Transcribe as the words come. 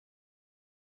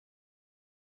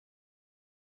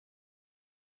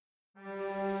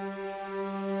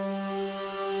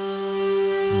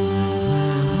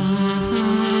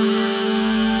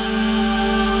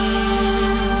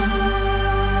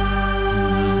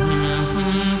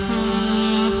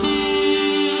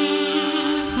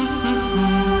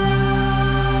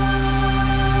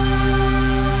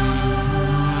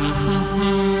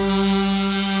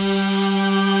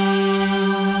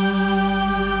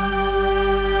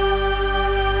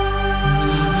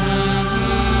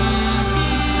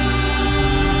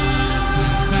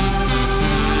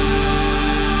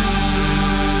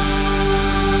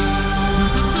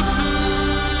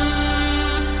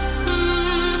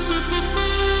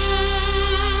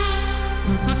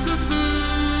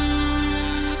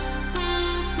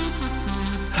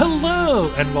Hello,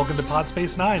 and welcome to Pod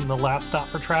Space Nine, the last stop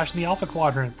for trash in the Alpha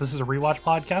Quadrant. This is a rewatch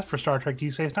podcast for Star Trek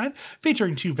Deep Space Nine,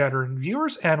 featuring 2 veteran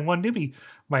viewers and 1 newbie.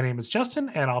 My name is Justin,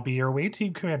 and I'll be your away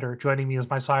team commander. Joining me is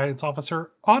my science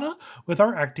officer, Anna, with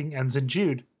our acting ensign,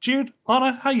 Jude. Jude,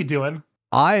 Anna, how you doing?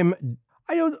 I'm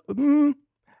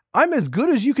as good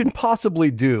as you can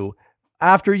possibly do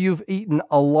after you've eaten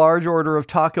a large order of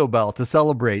Taco Bell to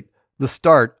celebrate the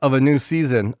start of a new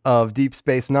season of Deep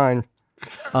Space Nine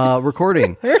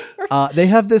recording. They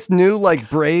have this new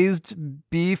braised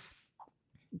beef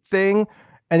thing,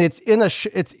 and it's in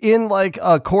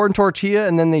a corn tortilla,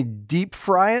 and then they deep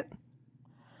fry it,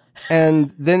 and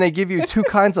then they give you 2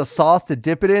 kinds of sauce to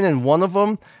dip it in, and one of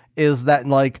them is that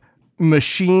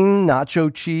machine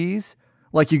nacho cheese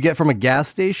like you get from a gas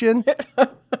station.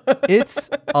 It's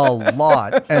a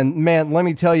lot. And man, let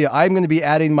me tell you, I'm going to be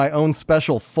adding my own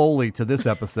special Foley to this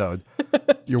episode.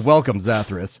 You're welcome,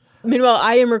 Zathras. Meanwhile,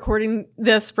 I am recording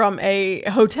this from a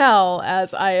hotel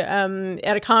as I am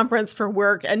at a conference for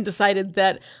work and decided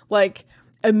that,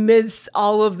 amidst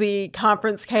all of the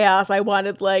conference chaos, I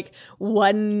wanted,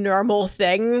 one normal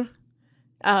thing.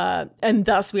 And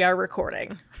thus we are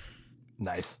recording.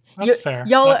 Nice. That's fair.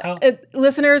 Y'all,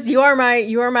 listeners, you are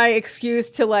my excuse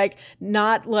to,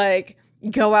 not,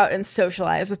 go out and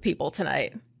socialize with people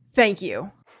tonight. Thank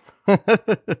you.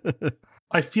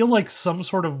 I feel like some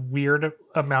sort of weird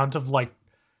amount of I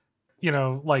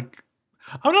would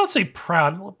not say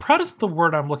proud. Proud isn't the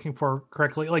word I'm looking for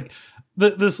correctly.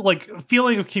 This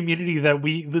feeling of community that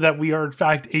we are in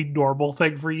fact a normal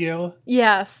thing for you.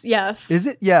 Yes. Is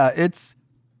it? Yeah, it's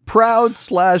proud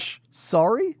 /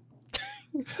 sorry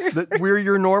that we're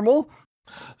your normal.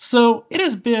 So it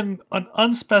has been an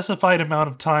unspecified amount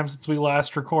of time since we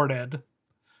last recorded.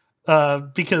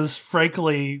 Because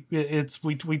frankly,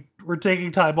 we're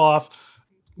taking time off.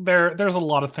 There's a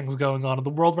lot of things going on in the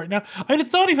world right now. I mean,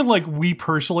 it's not even like we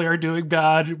personally are doing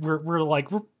bad.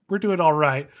 We're doing all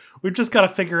right. We've just got to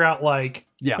figure out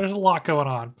there's a lot going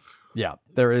on. Yeah,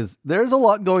 there's a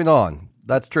lot going on.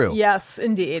 That's true. Yes,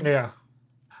 indeed. Yeah.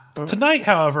 Tonight,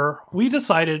 however, we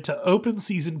decided to open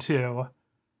season 2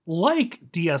 like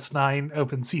DS9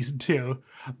 opened season 2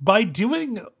 by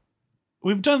doing.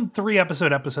 We've done 3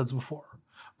 episodes before,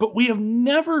 but we have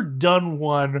never done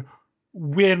one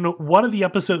when one of the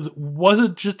episodes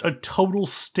wasn't just a total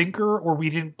stinker or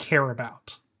we didn't care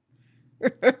about.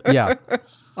 Yeah.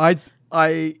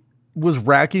 I was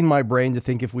racking my brain to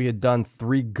think if we had done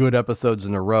 3 good episodes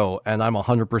in a row, and I'm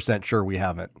 100% sure we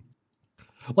haven't.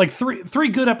 Three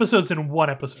good episodes in one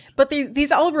episode. But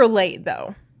these all relate,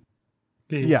 though.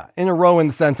 Yeah, in a row in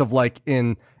the sense of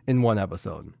in one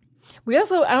episode. I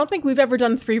don't think we've ever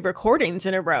done 3 recordings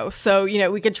in a row. So,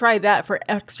 we could try that for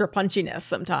extra punchiness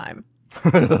sometime.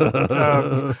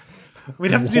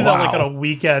 We'd have to do that on a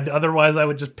weekend. Otherwise, I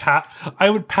would just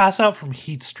pass out from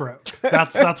heat stroke.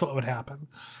 That's what would happen.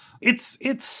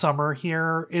 It's summer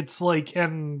here. It's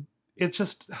and it's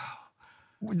just.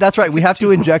 That's right. We have to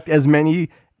inject as many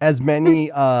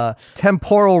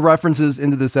temporal references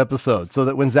into this episode so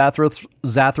that when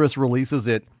Zathras releases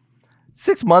it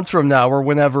 6 months from now or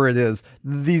whenever it is,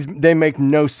 they make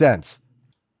no sense.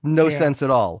 No sense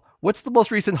at all. What's the most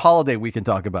recent holiday we can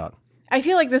talk about? I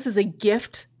feel like this is a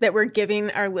gift that we're giving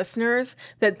our listeners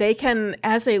that they can,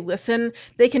 as they listen,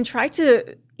 they can try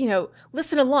to,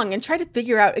 listen along and try to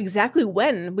figure out exactly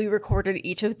when we recorded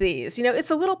each of these.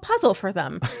 It's a little puzzle for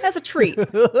them as a treat.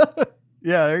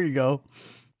 Yeah, there you go.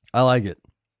 I like it.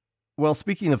 Well,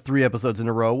 speaking of 3 episodes in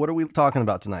a row, what are we talking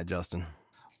about tonight, Justin?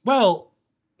 Well,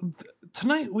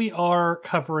 tonight we are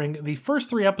covering the first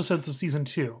 3 episodes of season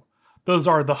 2. Those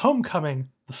are The Homecoming,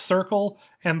 The Circle,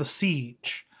 and The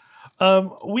Siege.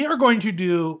 We are going to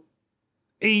do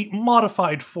a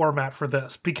modified format for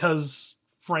this because,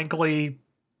 frankly,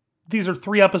 these are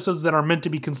 3 episodes that are meant to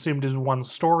be consumed as one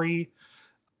story.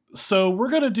 So we're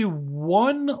going to do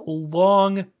one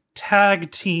long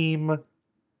tag team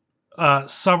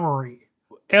summary.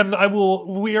 And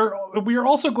we are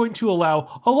also going to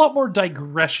allow a lot more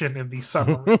digression in these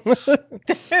summaries.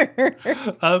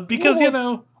 Because,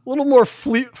 a little more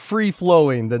free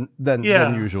flowing than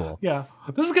usual. Yeah.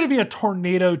 This is going to be a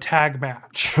tornado tag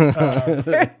match.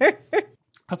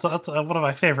 That's one of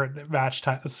my favorite match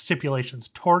stipulations.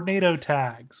 Tornado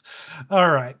tags. All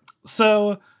right.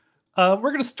 So we're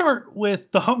going to start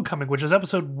with The Homecoming, which is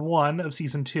episode 1 of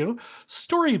season 2.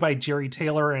 Story by Jerry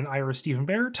Taylor and Ira Stephen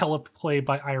Bear. Teleplay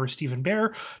by Ira Stephen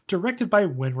Bear. Directed by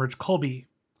Winrich Colby.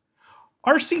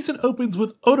 Our season opens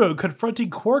with Odo confronting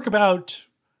Quark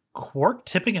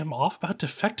tipping him off about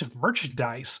defective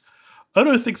merchandise.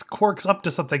 Odo thinks Quark's up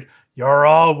to something. You're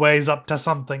always up to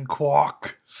something,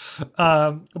 Quark.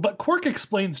 But Quark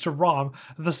explains to Rom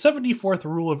that the 74th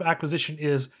rule of acquisition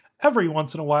is, every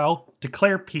once in a while,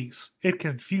 declare peace. It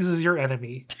confuses your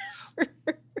enemy.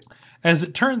 As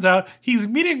it turns out, he's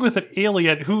meeting with an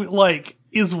alien who, like,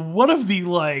 is one of the,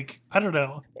 like, I don't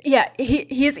know. Yeah,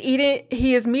 he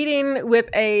is meeting with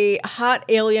a hot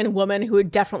alien woman who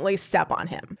would definitely step on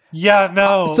him. Yeah,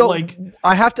 no, So like,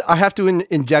 I have to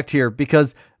inject here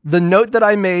because the note that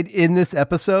I made in this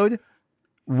episode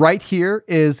right here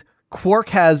is Quark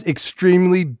has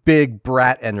extremely big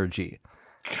brat energy.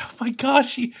 oh my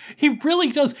gosh, he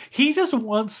really does. He just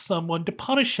wants someone to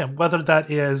punish him, whether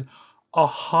that is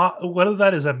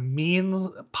a mean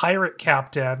pirate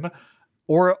captain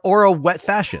Or a wet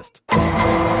fascist.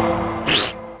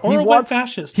 wet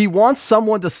fascist. He wants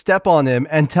someone to step on him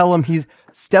and tell him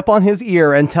step on his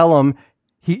ear and tell him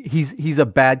he's a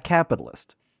bad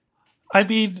capitalist. I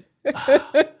mean,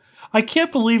 I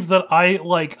can't believe that I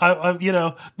you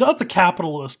know, not the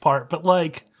capitalist part, but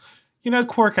like, you know,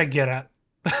 Quark, I get it.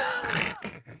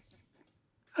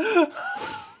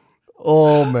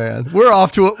 Oh man, we're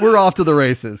off to the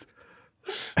races.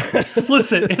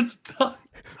 Listen, it's not,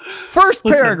 First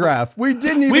paragraph. We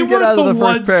didn't even get out of the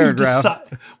first paragraph.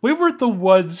 We weren't the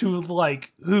ones who,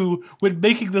 when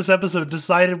making this episode,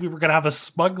 decided we were going to have a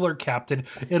smuggler captain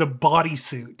in a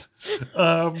bodysuit.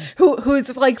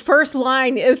 Whose like first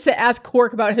line is to ask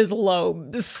Quark about his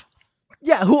lobes.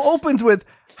 Yeah, who opens with,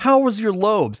 "How was your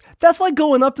lobes?" That's like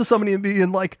going up to somebody and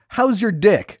being like, "How's your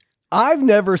dick?" I've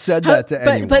never said that to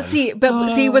anyone. But see,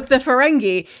 with the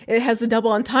Ferengi, it has a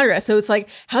double entendre. So it's like,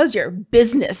 how's your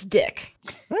business dick?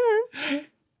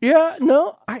 Yeah,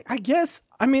 no, I guess.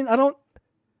 I mean, I don't.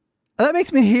 That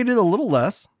makes me hate it a little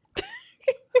less.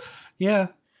 Yeah.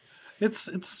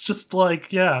 It's just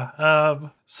like, yeah.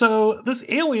 So this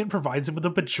alien provides him with a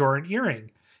Bajoran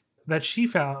earring that she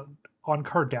found on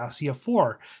Cardassia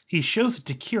 4. He shows it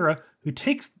to Kira, who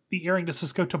takes the earring to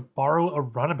Sisko to borrow a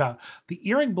runabout. The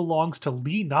earring belongs to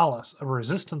Lee Nalas, a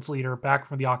resistance leader back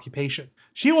from the occupation.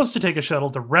 She wants to take a shuttle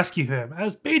to rescue him,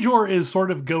 as Bajor is sort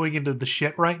of going into the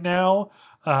shit right now,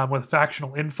 with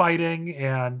factional infighting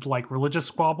and like religious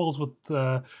squabbles with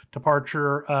the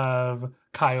departure of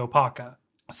Kai Opaka.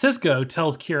 Sisko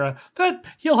tells Kira that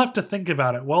he'll have to think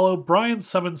about it, while O'Brien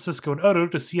summons Sisko and Odo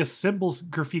to see a symbols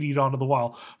graffitied onto the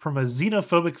wall from a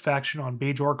xenophobic faction on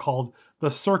Bajor called the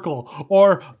Circle,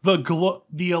 or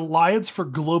the Alliance for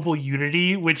Global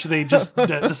Unity, which they just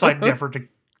decide never to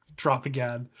drop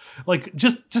again. Like,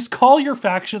 just call your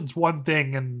factions one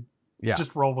thing and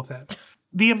just roll with it.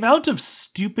 The amount of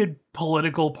stupid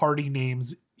political party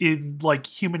names in like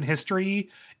human history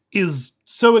is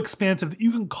so expansive that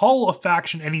you can call a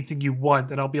faction anything you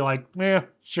want, and I'll be like,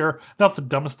 sure, not the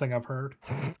dumbest thing I've heard.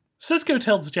 Sisko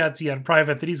tells Jadzia in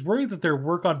private that he's worried that their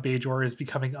work on Bajor is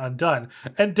becoming undone,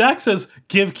 and Dax says,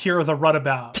 give Kira the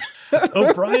runabout.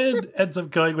 O'Brien ends up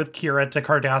going with Kira to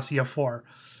Cardassia 4.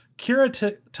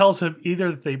 Kira tells him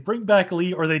either that they bring back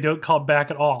Lee or they don't come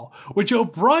back at all, which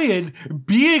O'Brien,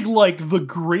 being like the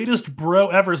greatest bro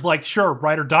ever, is like, sure,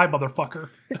 ride or die, motherfucker.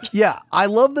 Yeah, I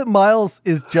love that Miles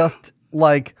is just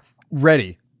like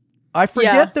ready. I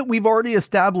forget that we've already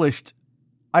established,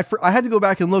 I had to go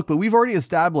back and look, but we've already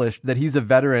established that he's a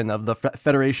veteran of the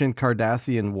Federation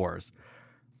Cardassian Wars.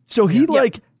 So he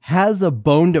has a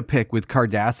bone to pick with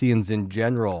Cardassians in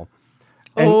general.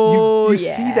 And you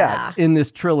see that in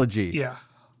this trilogy. Yeah.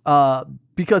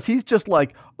 Because he's just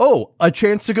like, oh, a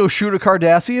chance to go shoot a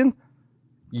Cardassian?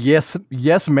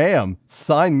 Yes, ma'am.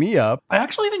 Sign me up. I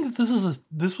actually think that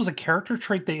this was a character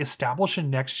trait they established in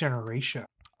Next Generation.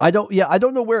 I don't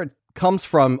know where it comes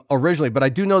from originally, but I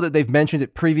do know that they've mentioned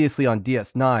it previously on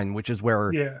DS9, which is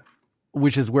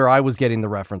where I was getting the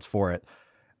reference for it.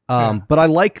 But I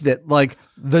like that, like,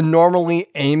 the normally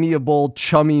amiable,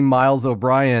 chummy Miles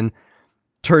O'Brien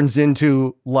turns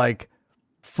into like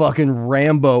fucking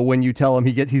Rambo when you tell him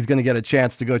he's going to get a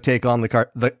chance to go take on the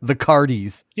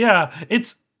Cardies. Yeah,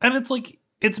 it's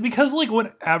because like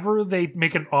whenever they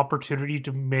make an opportunity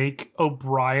to make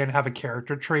O'Brien have a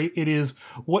character trait, it is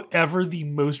whatever the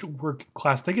most working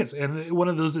class thing is, and one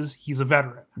of those is he's a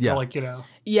veteran. Yeah, so, like, you know.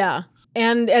 Yeah.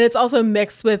 And it's also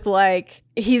mixed with like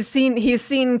he's seen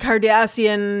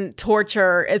Cardassian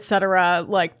torture, etc.,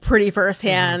 like pretty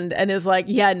firsthand, and is like,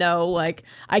 yeah, no, like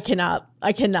I cannot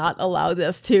allow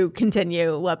this to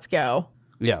continue. Let's go.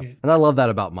 Yeah. And I love that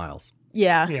about Miles.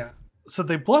 Yeah. Yeah. So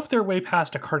they bluff their way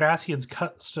past a Cardassian's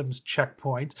customs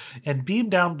checkpoint and beam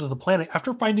down to the planet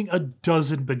after finding a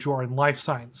dozen Bajoran life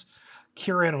signs.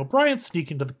 Kira and O'Brien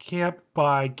sneak into the camp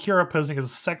by Kira posing as a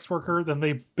sex worker. Then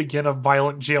they begin a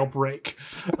violent jailbreak.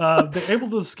 They're able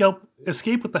to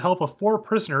escape with the help of 4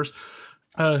 prisoners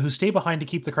who stay behind to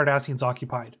keep the Cardassians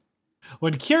occupied.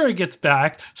 When Kira gets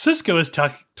back, Sisko is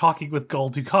talking with Gul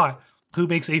Dukat, who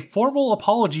makes a formal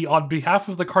apology on behalf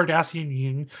of the Cardassian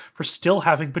Union for still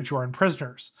having Bajoran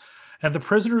prisoners. And the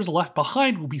prisoners left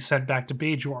behind will be sent back to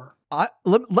Bajor.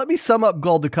 Let me sum up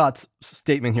Gul Dukat's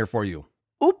statement here for you.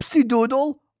 Oopsie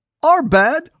doodle. Our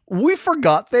bad. We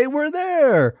forgot they were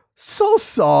there. So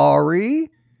sorry.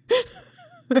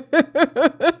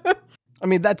 I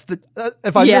mean, that's the.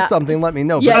 If I missed something, let me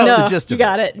know. But that's the gist of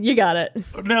it. You got it.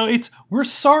 No, we're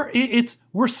sorry.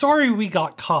 We're sorry we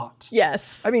got caught.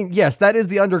 Yes. I mean, yes, that is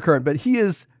the undercurrent. But he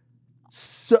is.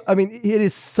 It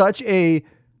is such a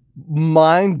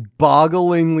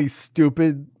mind-bogglingly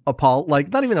stupid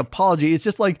not even apology. It's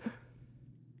just like.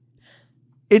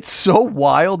 It's so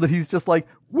wild that he's just like,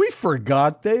 we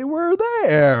forgot they were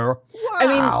there. Wow. I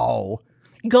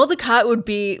mean, Gul Dukat would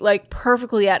be like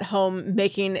perfectly at home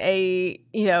making a,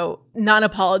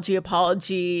 non-apology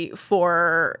apology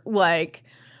for like,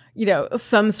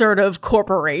 some sort of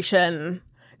corporation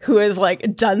who has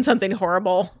like done something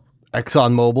horrible.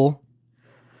 ExxonMobil.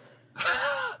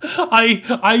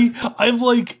 I'm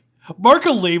like,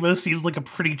 Marco Lema seems like a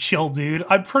pretty chill dude.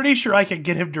 I'm pretty sure I could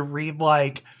get him to read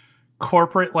like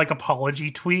corporate like apology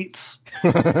tweets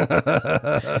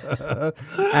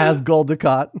as Gul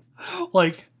Dukat.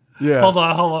 Like, yeah. Hold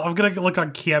on. I'm gonna look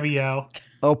on Cameo.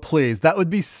 Oh please, that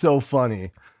would be so funny.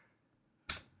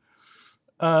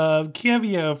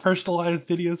 Cameo personalized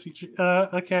videos feature.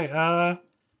 Okay.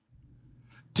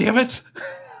 Damn it,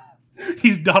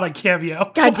 he's not on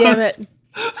Cameo. God damn it.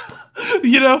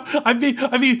 I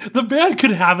mean, the man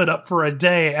could have it up for a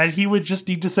day, and he would just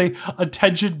need to say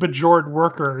 "attention, Bajoran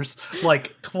workers"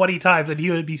 like 20 times, and he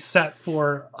would be set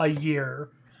for a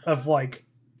year of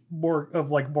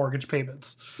mortgage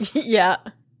payments. Yeah.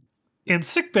 In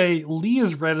sickbay, Lee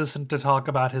is reticent to talk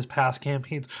about his past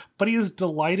campaigns, but he is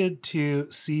delighted to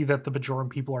see that the Bajoran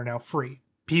people are now free.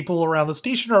 People around the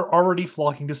station are already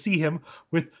flocking to see him,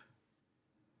 with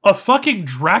a fucking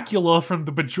Dracula from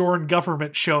the Bajoran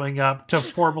government showing up to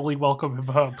formally welcome him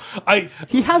home.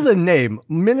 He has a name,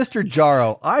 Minister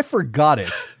Jaro. I forgot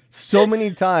it so many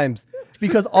times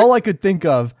because all I could think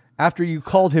of after you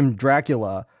called him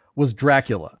Dracula was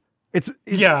Dracula.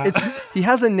 He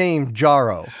has a name,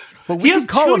 Jaro. But we can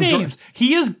call him names.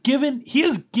 He is given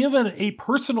a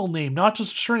personal name, not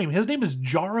just a surname. His name is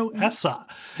Jaro Essa.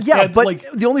 Yeah, but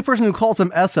the only person who calls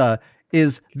him Essa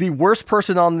is the worst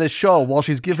person on this show while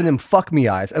she's giving him fuck me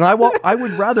eyes. And I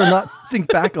would rather not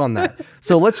think back on that.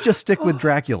 So let's just stick with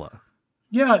Dracula.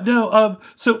 Yeah, no.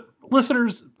 So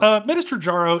listeners, Minister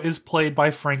Jaro is played by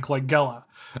Frank Langella,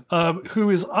 who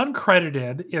is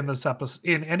uncredited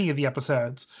in any of the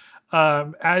episodes.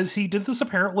 As he did this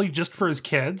apparently just for his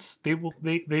kids.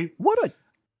 What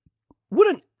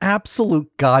an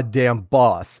absolute goddamn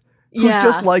boss. Who's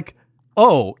just like,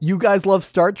 oh, you guys love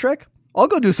Star Trek? I'll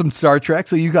go do some Star Trek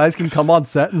so you guys can come on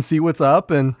set and see what's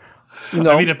up. And,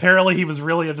 I mean, apparently he was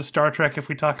really into Star Trek if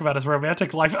we talk about his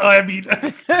romantic life. I mean...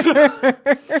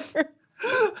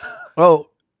 Oh,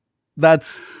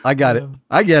 I got it.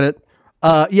 I get it.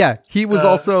 Yeah, he was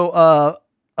also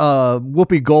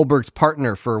Whoopi Goldberg's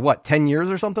partner for 10 years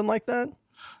or something like that?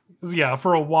 Yeah,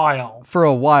 for a while.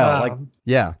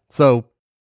 So...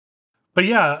 But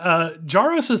yeah,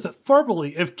 Jaro says that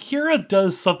formally, if Kira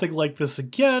does something like this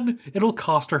again, it'll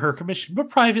cost her commission. But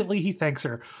privately, he thanks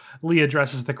her. Lee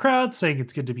addresses the crowd, saying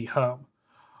it's good to be home.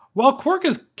 While Quark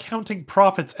is counting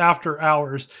profits after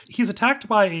hours, he's attacked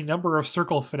by a number of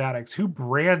Circle fanatics who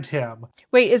brand him.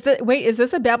 Wait, is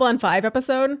this a Babylon 5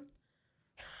 episode?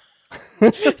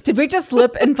 Did we just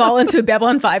slip and fall into a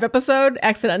Babylon 5 episode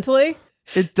accidentally?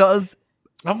 It does.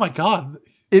 Oh my God.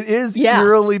 It is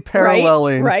eerily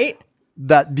paralleling. Right?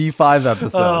 That D5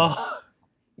 episode.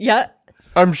 Yeah.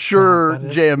 I'm sure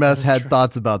JMS had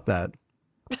thoughts about that.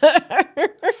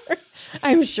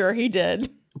 I'm sure he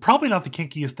did. Probably not the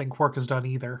kinkiest thing Quark has done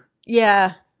either.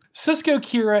 Yeah. Sisko,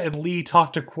 Kira, and Lee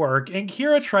talk to Quark, and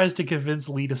Kira tries to convince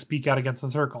Lee to speak out against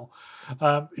the Circle.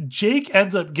 Jake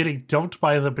ends up getting dumped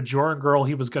by the Bajoran girl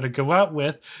he was going to go out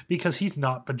with because he's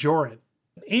not Bajoran.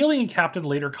 An alien captain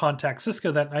later contacts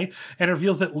Sisko that night and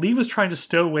reveals that Lee was trying to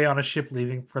stow away on a ship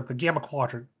leaving for the Gamma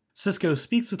Quadrant. Sisko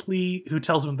speaks with Lee, who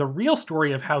tells him the real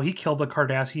story of how he killed the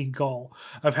Cardassian Gul,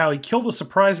 of how he killed the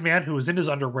surprise man who was in his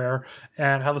underwear,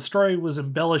 and how the story was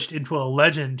embellished into a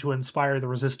legend to inspire the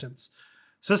resistance.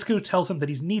 Sisko tells him that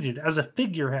he's needed as a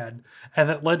figurehead, and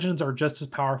that legends are just as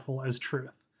powerful as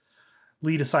truth.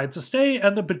 Lee decides to stay,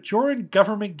 and the Bajoran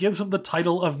government gives him the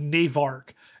title of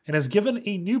Navarch, and is given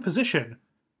a new position,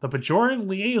 the Bajoran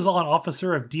Liaison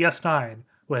Officer of DS9,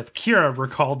 with Kira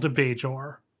recalled to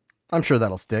Bajor. I'm sure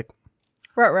that'll stick.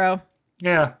 Ruh-roh.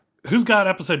 Yeah. Who's got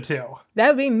episode 2? That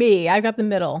would be me. I got the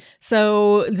middle.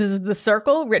 So this is The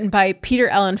Circle, written by Peter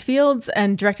Allen Fields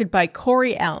and directed by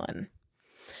Corey Allen.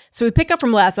 So we pick up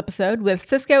from last episode with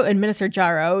Sisko and Minister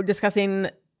Jaro discussing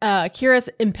Kira's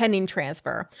impending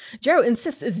transfer. Jaro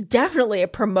insists it's definitely a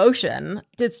promotion.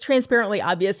 It's transparently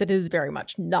obvious that it is very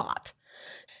much not.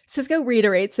 Sisko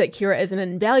reiterates that Kira is an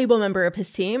invaluable member of his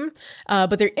team,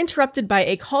 but they're interrupted by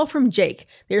a call from Jake.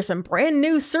 There's some brand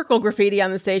new Circle graffiti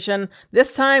on the station,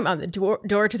 this time on the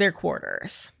door to their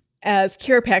quarters. As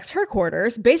Kira packs her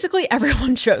quarters, basically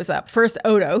everyone shows up. First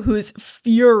Odo, who's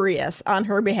furious on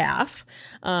her behalf,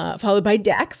 followed by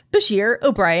Dax, Bashir,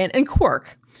 O'Brien, and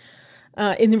Quark.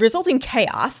 In the resulting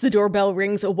chaos, the doorbell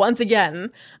rings once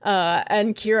again,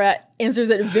 and Kira answers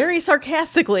it very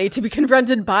sarcastically to be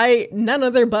confronted by none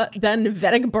other than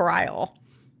Vedic Bareil.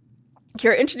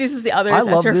 Kira introduces the others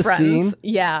as her friends. Scene.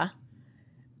 Yeah.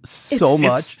 So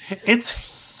much. It's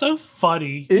so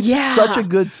funny. It's such a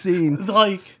good scene.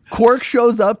 Like Quark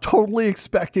shows up totally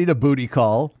expecting a booty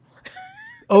call.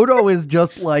 Odo is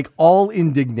just like all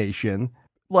indignation.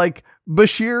 Like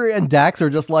Bashir and Dax are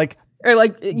just like, or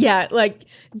like, yeah, like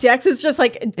Dax is just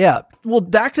like, yeah. Well,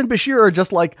 Dax and Bashir are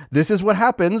just like, this is what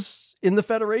happens in the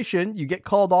Federation. You get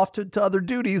called off to other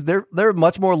duties. They're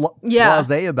much more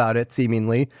blasé about it,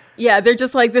 seemingly. Yeah, they're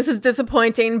just like, this is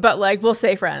disappointing, but like, we'll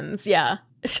stay friends. Yeah.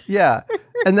 Yeah.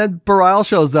 And then Bareil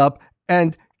shows up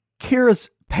and Kira's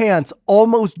pants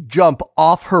almost jump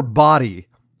off her body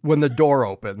when the door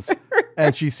opens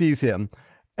and she sees him.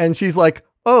 And she's like,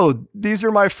 oh, these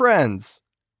are my friends.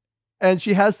 And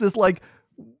she has this like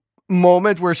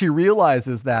moment where she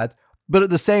realizes that, but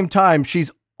at the same time, she's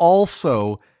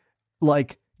also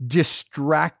like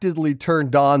distractedly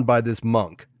turned on by this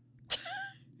monk,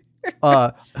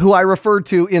 who I referred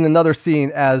to in another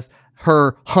scene as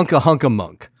her hunka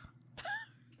monk,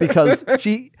 because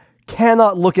she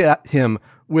cannot look at him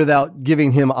without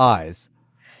giving him eyes.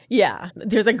 Yeah,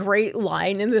 there's a great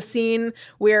line in the scene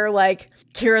where like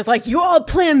Kira's like, you all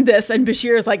planned this, and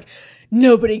Bashir is like,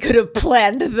 nobody could have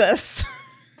planned this.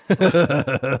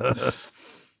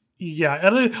 Yeah,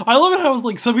 and I love it how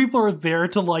like some people are there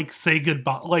to like say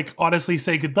goodbye, like honestly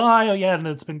say goodbye. Oh yeah, and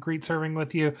it's been great serving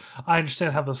with you. I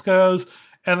understand how this goes.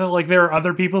 And then like there are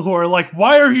other people who are like,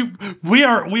 why are you?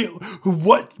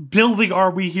 What building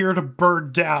are we here to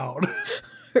burn down?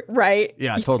 Right.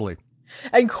 Yeah, totally.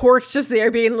 And Quark's just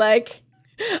there being like,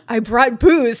 I brought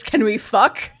booze. Can we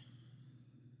fuck?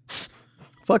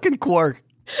 Fucking Quark.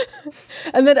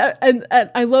 And then and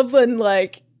I love when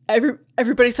like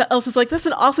everybody else is like, that's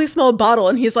an awfully small bottle,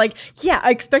 and he's like, yeah,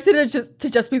 I expected it to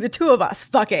just be the two of us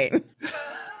fucking.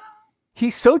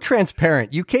 He's so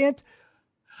transparent. You kind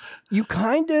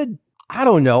of, I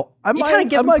don't know. Am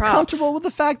I comfortable with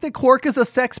the fact that Quark is a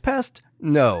sex pest?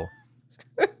 No.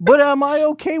 But am I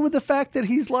okay with the fact that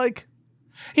he's like,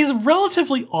 he's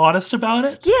relatively honest about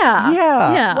it? Yeah.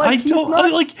 Yeah. Like,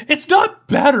 it's not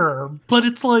better, but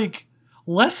it's like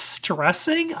less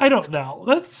stressing. I don't know.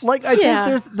 That's like, I think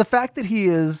there's the fact that he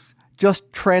is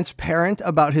just transparent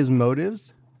about his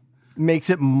motives makes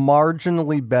it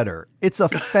marginally better. It's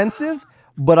offensive,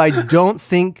 but I don't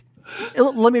think,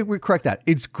 let me correct that.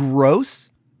 It's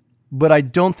gross, but I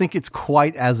don't think it's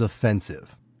quite as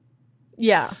offensive.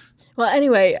 Yeah. Well,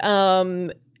 anyway,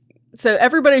 so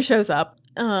everybody shows up.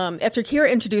 After Kira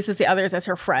introduces the others as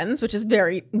her friends, which is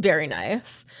very, very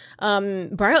nice,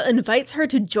 Bareil invites her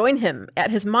to join him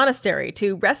at his monastery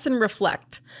to rest and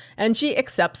reflect, and she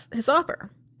accepts his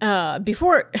offer.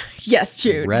 Yes,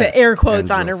 Jude, the air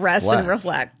quotes on rest and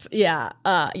reflect. Yeah,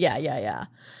 yeah.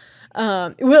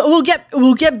 We'll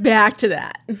get back to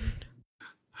that.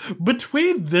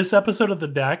 Between this episode and the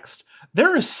next,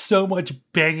 there is so much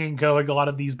banging going on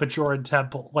in these Bajoran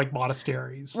temple, like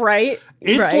monasteries. Right.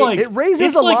 It's right. like it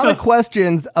raises a lot of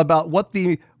questions about what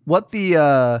the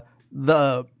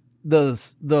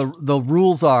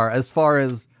rules are as far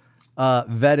as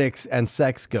Vedics and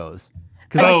sex goes.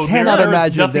 Because I cannot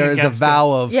imagine there is a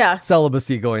vow of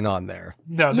celibacy going on there.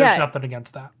 No, there's nothing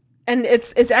against that. And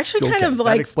it's actually kind of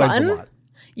like fun. A lot.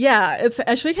 Yeah, it's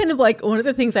actually kind of like one of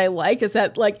the things I like is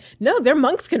that like, no, their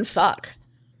monks can fuck.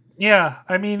 Yeah,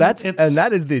 I mean, that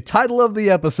is the title of the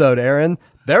episode, Aaron.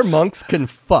 Their monks can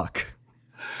fuck.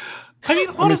 I mean,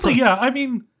 honestly, yeah. I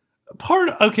mean,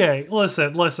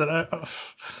 listen.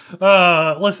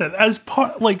 As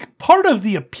part of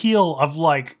the appeal of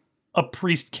like a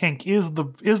priest kink is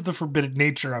the forbidden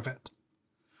nature of it.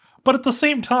 But at the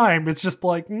same time, it's just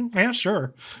like, yeah,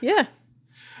 sure. Yeah.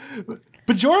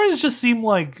 Bajorans just seem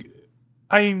like,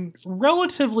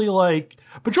 relatively like,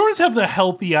 Bajorans have the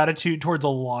healthy attitude towards a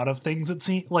lot of things, it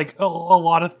seems, like, a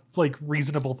lot of, like,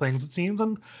 reasonable things, it seems,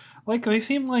 and, like,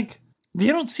 they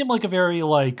don't seem like a very,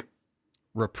 like...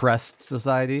 repressed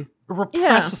society?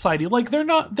 Society. Like, they're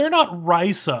not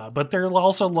Risa, but they're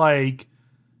also, like,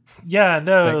 yeah,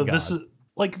 no, this is...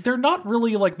 Like, they're not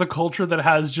really, like, the culture that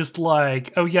has just,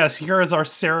 like, oh, yes, here is our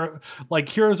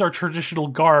traditional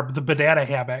garb, the banana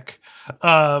hammock.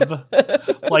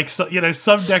 Like, so,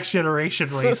 some next generation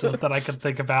races that I can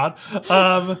think about.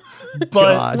 But,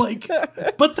 God. like,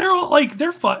 but they're all, like,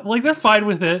 they're fine. Like, they're fine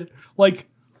with it. Like,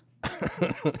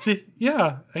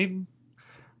 yeah.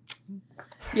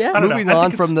 Yeah. Moving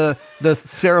on from the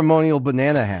ceremonial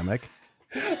banana hammock.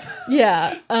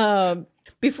 Yeah.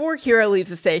 Before Kira leaves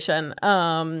the station,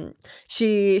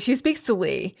 she speaks to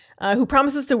Lee, who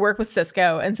promises to work with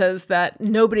Sisko and says that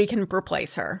nobody can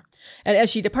replace her. And as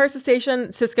she departs the station,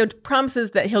 Sisko promises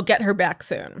that he'll get her back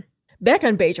soon. Back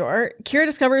on Bajor, Kira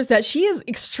discovers that she is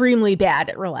extremely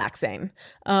bad at relaxing.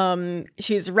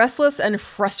 She's restless and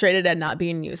frustrated at not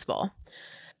being useful.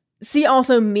 See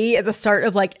also me at the start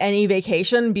of like any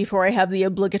vacation before I have the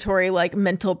obligatory like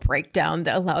mental breakdown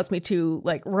that allows me to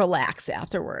like relax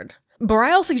afterward.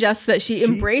 Bareil suggests that she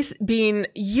embrace being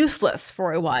useless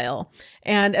for a while,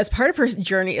 and as part of her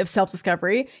journey of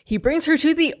self-discovery, he brings her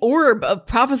to the orb of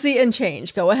prophecy and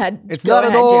change. Go ahead. It's not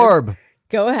an orb. Jude.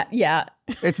 Go ahead. Yeah.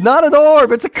 It's not an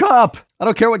orb. It's a cup. I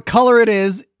don't care what color it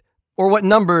is or what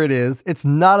number it is. It's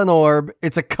not an orb.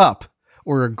 It's a cup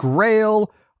or a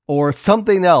grail or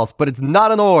something else, but it's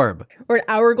not an orb. Or an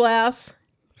hourglass.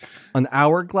 An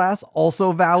hourglass,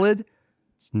 also valid.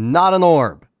 It's not an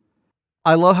orb.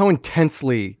 I love how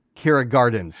intensely Kira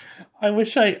gardens. I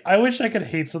wish I could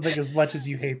hate something as much as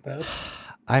you hate this.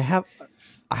 I have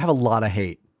a lot of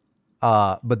hate,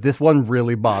 but this one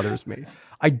really bothers me.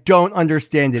 I don't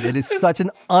understand it. It is such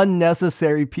an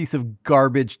unnecessary piece of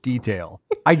garbage detail.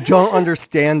 I don't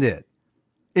understand it.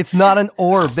 It's not an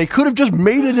orb. They could have just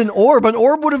made it an orb. An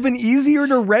orb would have been easier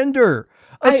to render.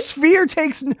 A sphere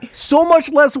takes so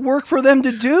much less work for them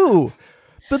to do.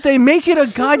 But they make it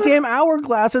a goddamn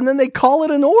hourglass and then they call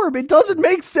it an orb. It doesn't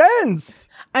make sense.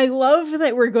 I love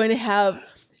that we're going to have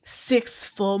 6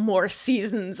 full more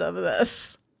seasons of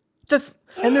this.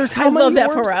 And there's how I many love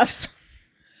that orbs? for us.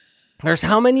 There's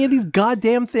how many of these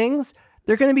goddamn things?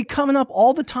 They're going to be coming up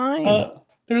all the time.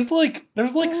 There's like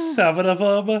 7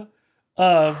 of them.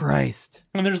 Christ.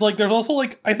 And there's also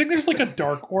like, I think there's like a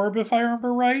dark orb if I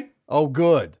remember right. Oh,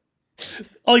 good.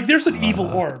 Like there's an evil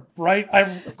orb, right?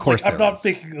 Of course, I'm not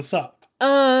making this up.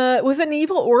 Was it an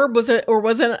evil orb? Was it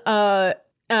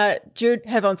Jude,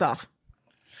 headphones off.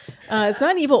 It's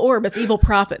not an evil orb, it's evil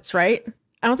prophets, right?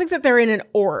 I don't think that they're in an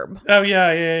orb. Oh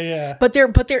yeah. But there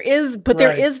is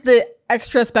the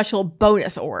extra special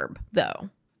bonus orb though.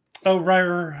 Oh right.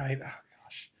 Oh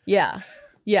gosh. Yeah.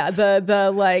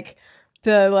 The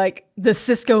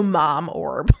Sisko mom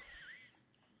orb.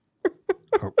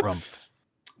 Rumpf.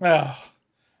 Oh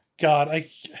God, I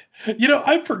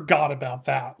forgot about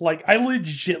that. Like I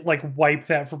legit like wiped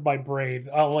that from my brain.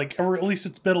 Or at least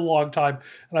it's been a long time,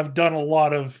 and I've done a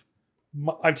lot of.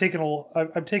 I've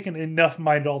taken enough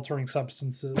mind altering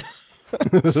substances.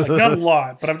 Like not a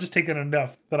lot, but I've just taken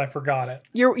enough that I forgot it.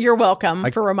 You're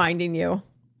welcome for reminding you.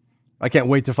 I can't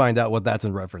wait to find out what that's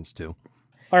in reference to.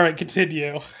 All right,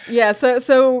 continue. Yeah, so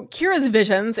Kira's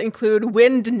visions include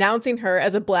Wynn denouncing her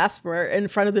as a blasphemer in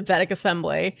front of the Vedic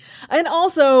Assembly, and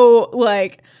also,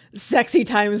 like, sexy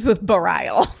times with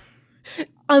Bareil.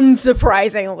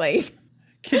 Unsurprisingly.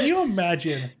 Can you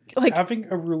imagine having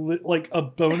a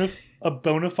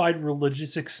bona fide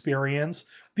religious experience?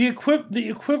 The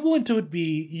equivalent would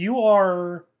be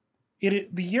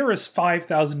the year is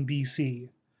 5000 BC.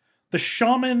 The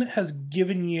shaman has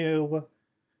given you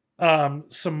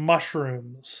some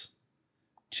mushrooms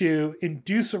to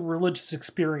induce a religious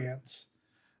experience,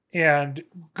 and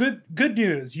good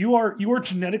news, you are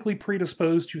genetically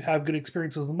predisposed to have good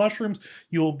experiences with mushrooms.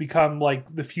 You will become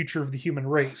like the future of the human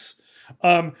race,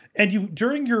 and you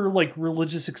during your like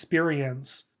religious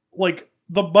experience, like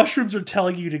the mushrooms are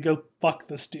telling you to go fuck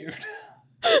this dude.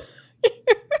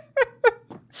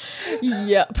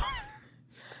 Yep.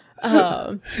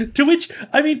 To which,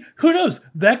 I mean, who knows?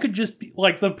 That could just be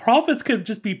like the prophets could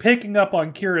just be picking up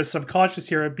on Kira's subconscious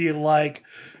here and being like,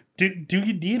 "Do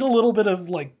you need a little bit of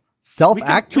like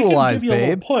self-actualize, we can give you babe? A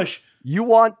little push.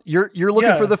 You're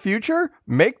looking for the future.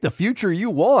 Make the future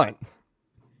you want."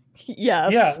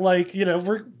 Yes. Yeah, like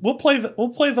we'll play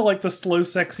the slow,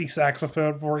 sexy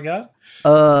saxophone for you.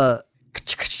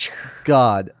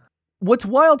 God, what's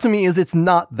wild to me is it's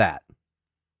not that.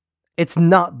 It's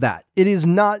not that. It is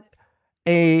not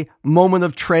a moment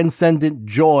of transcendent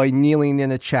joy kneeling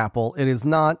in a chapel. It is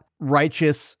not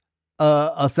righteous,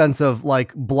 a sense of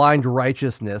like blind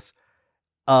righteousness.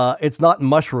 It's not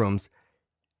mushrooms.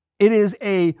 It is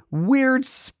a weird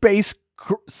space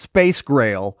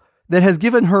grail that has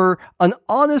given her an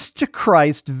honest to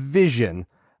Christ vision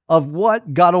of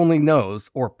what God only knows,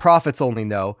 or prophets only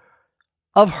know,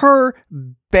 of her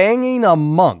banging a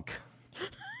monk.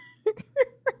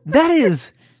 That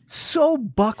is so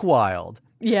buck wild.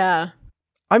 Yeah.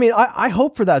 I mean, I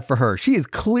hope for that for her. She is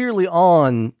clearly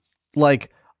on,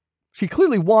 like, she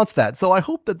clearly wants that. So I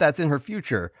hope that that's in her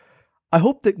future. I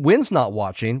hope that Wynn's not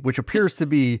watching, which appears to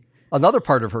be another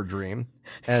part of her dream.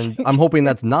 And I'm hoping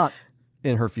that's not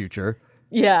in her future.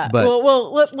 Yeah. But,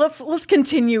 well, let's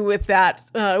continue with that,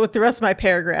 with the rest of my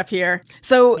paragraph here.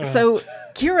 So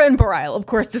Kira and Bareil, of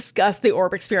course, discuss the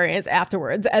orb experience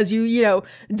afterwards, as you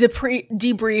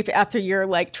debrief after your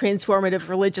like transformative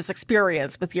religious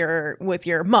experience with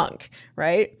your monk,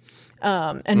 right?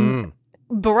 And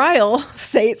Bareil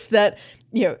states that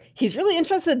he's really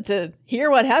interested to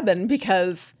hear what happened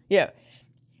because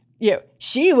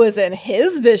she was in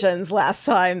his visions last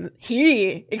time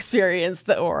he experienced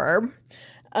the orb.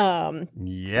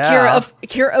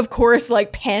 Kira, of course,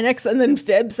 like panics and then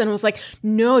fibs and was like,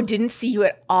 no, didn't see you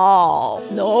at all.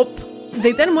 Nope.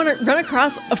 They then want to run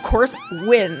across, of course,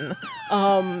 Wynn,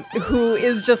 who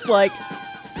is just like,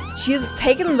 she's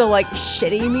taken the like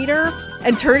shitty meter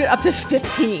and turned it up to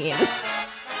 15.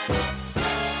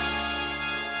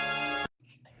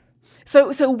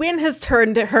 So Wynn has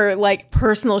turned her like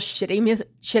personal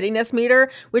shittiness meter,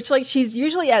 which like she's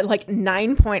usually at like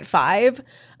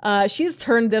 9.5. She's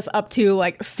turned this up to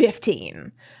like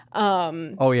 15.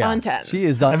 On 10. She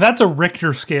is, and that's a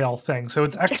Richter scale thing, so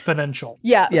it's exponential.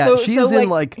 Yeah. She's in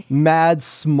like mad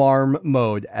smarm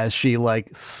mode as she like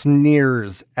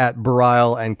sneers at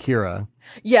Bareil and Kira.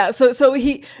 Yeah. So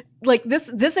he. Like this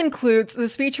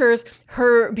features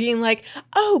her being like,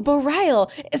 oh, Bareil,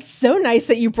 it's so nice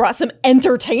that you brought some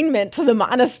entertainment to the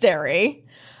monastery.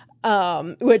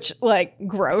 Which like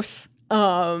gross.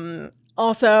 Also,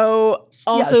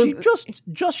 she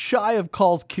just shy of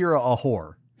calls Kira a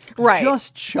whore. Right.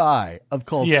 Just shy of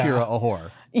calls Kira a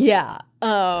whore. Yeah.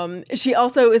 She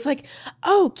also is like,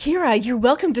 oh, Kira, you're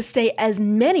welcome to stay as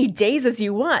many days as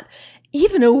you want,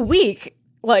 even a week.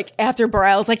 Like after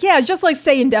Bareil's like, yeah, just like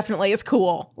stay indefinitely. It's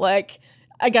cool. Like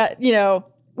I got,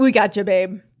 we got you,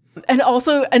 babe. And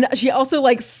she also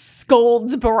like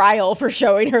scolds Bareil for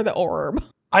showing her the orb.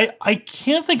 I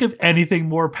can't think of anything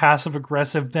more passive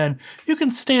aggressive than you can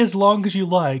stay as long as you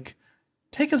like.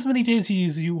 Take as many days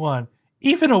as you want.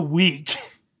 Even a week.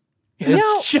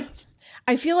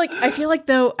 I feel like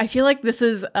this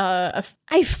is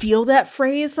I feel that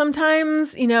phrase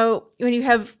sometimes, when you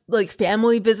have like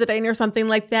family visiting or something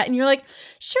like that and you're like,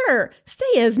 sure,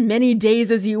 stay as many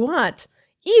days as you want,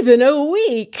 even a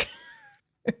week.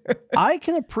 I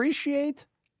can appreciate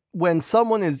when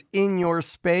someone is in your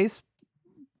space,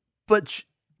 but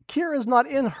Kira's not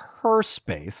in her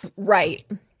space. Right.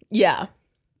 Yeah.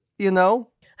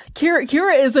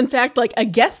 Kira is in fact like a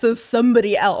guest of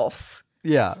somebody else.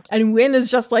 Yeah. And Wynn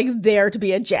is just like there to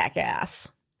be a jackass.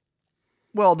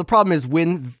 Well, the problem is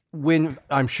Wynn,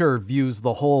 I'm sure, views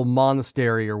the whole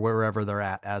monastery or wherever they're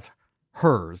at as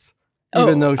hers,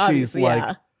 even though she's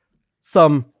like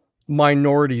some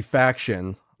minority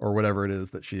faction or whatever it is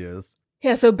that she is.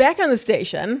 Yeah, so back on the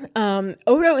station,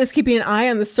 Odo is keeping an eye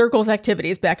on the Circle's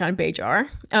activities back on Bajor.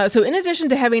 So in addition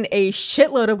to having a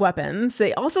shitload of weapons,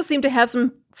 they also seem to have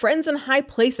some friends in high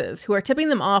places who are tipping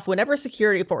them off whenever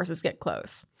security forces get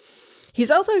close. He's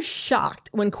also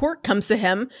shocked when Quark comes to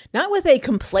him, not with a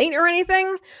complaint or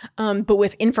anything, but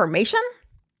with information.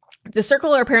 The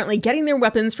Circle are apparently getting their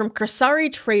weapons from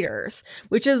Krasari traders,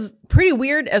 which is pretty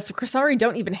weird as the Krasari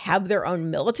don't even have their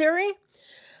own military.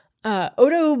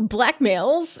 Odo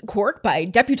blackmails Quark by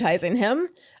deputizing him,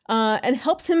 and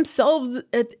helps him solve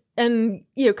it. And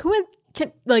he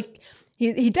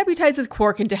deputizes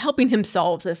Quark into helping him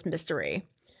solve this mystery.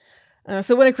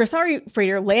 So when a Krasari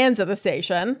freighter lands at the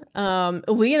station,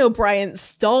 Lee and O'Brien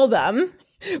stall them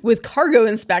with cargo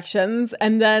inspections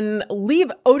and then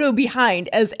leave Odo behind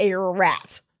as a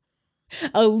rat,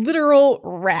 a literal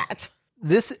rat.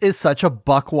 This is such a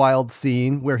buck wild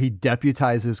scene where he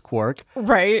deputizes Quark.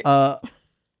 Right.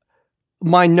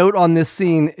 My note on this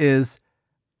scene is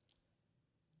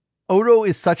Odo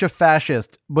is such a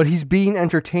fascist, but he's being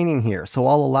entertaining here, so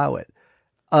I'll allow it.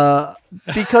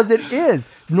 Because it is.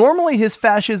 Normally his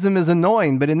fascism is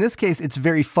annoying, but in this case it's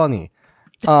very funny.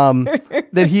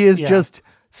 That he is just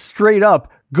straight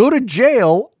up go to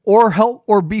jail or help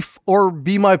or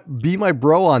be my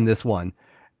bro on this one.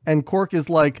 And Quark is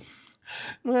like,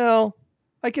 well,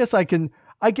 I guess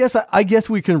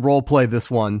we can role play this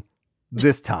one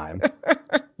this time.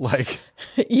 Like,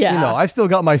 Yeah. I've still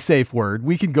got my safe word.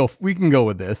 We can go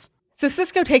with this. So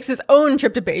Sisko takes his own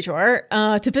trip to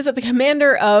Bajor to visit the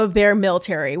commander of their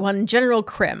military, one General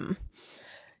Krim.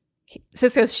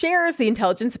 Sisko shares the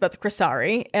intelligence about the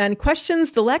Krasari and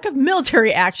questions the lack of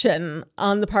military action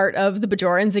on the part of the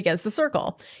Bajorans against the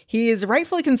Circle. He is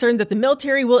rightfully concerned that the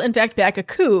military will in fact back a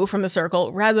coup from the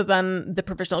Circle rather than the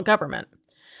provisional government.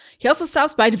 He also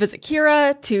stops by to visit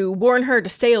Kira to warn her to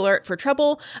stay alert for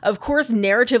trouble, of course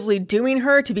narratively dooming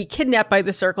her to be kidnapped by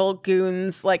the Circle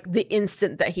goons like the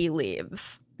instant that he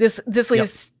leaves. This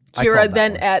leaves Kira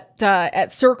then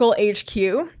at Circle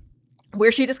HQ,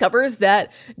 where she discovers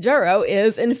that Jaro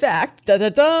is, in fact,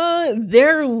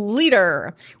 their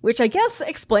leader, which I guess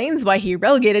explains why he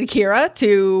relegated Kira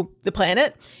to the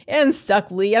planet and stuck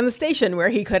Lee on the station where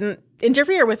he couldn't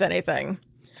interfere with anything.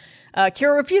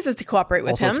 Kira refuses to cooperate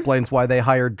with him. Also explains why they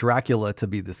hired Dracula to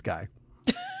be this guy.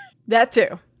 That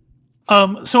too.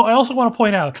 So I also want to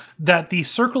point out that the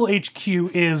Circle HQ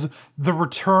is the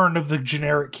return of the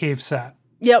generic cave set.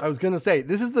 Yep. I was going to say,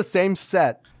 this is the same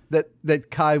set that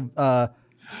Kai,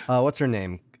 what's her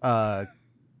name? Kai,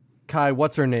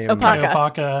 what's her name?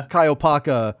 Opaka. Kai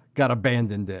Opaka got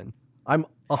abandoned in. I'm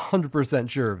 100%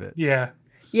 sure of it. Yeah.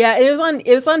 Yeah, it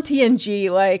was on TNG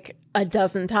like a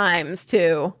dozen times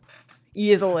too.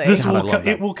 Easily.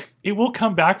 It will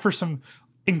come back for some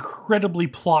incredibly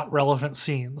plot relevant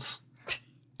scenes.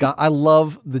 God, I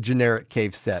love the generic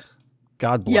cave set.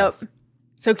 God bless. Yep.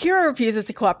 So Kira refuses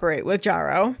to cooperate with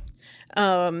Jaro.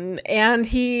 And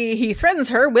he threatens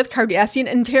her with Cardassian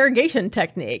interrogation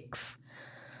techniques.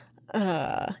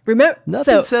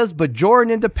 Nothing says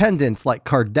Bajoran independence like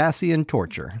Cardassian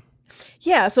torture.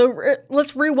 Yeah, so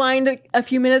let's rewind a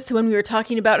few minutes to when we were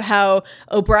talking about how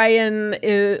O'Brien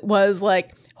was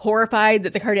like horrified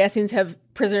that the Cardassians have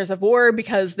prisoners of war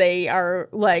because they are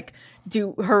like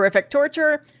do horrific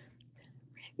torture.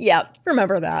 Yeah,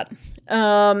 remember that.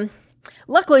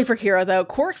 Luckily for Kira, though,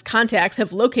 Quark's contacts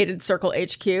have located Circle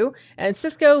HQ, and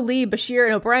Sisko, Lee, Bashir,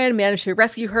 and O'Brien manage to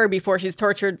rescue her before she's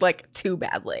tortured like too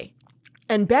badly.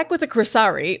 And back with the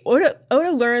Krasari,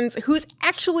 Oda learns who's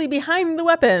actually behind the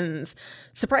weapons.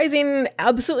 Surprising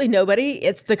absolutely nobody,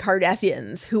 it's the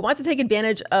Cardassians, who want to take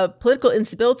advantage of political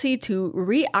instability to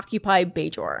reoccupy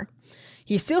Bajor.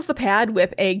 He steals the pad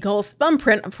with a Gull's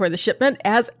thumbprint for the shipment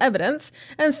as evidence,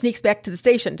 and sneaks back to the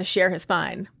station to share his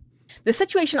find. The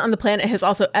situation on the planet has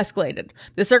also escalated.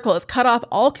 The Circle has cut off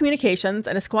all communications,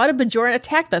 and a squad of Bajoran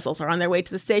attack vessels are on their way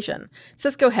to the station.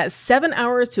 Sisko has 7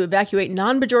 hours to evacuate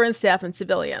non-Bajoran staff and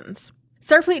civilians.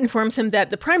 Starfleet informs him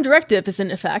that the Prime Directive is in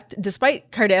effect,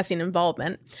 despite Cardassian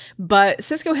involvement, but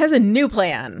Sisko has a new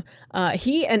plan.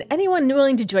 He and anyone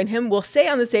willing to join him will stay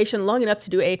on the station long enough to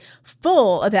do a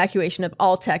full evacuation of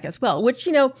all tech as well, which,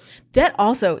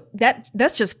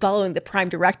 that's just following the Prime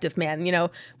Directive, man.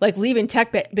 Like leaving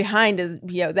tech behind is,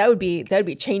 that would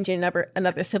be changing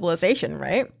another civilization,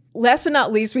 right? Last but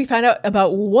not least, we find out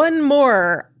about one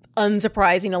more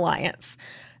unsurprising alliance.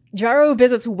 Jaro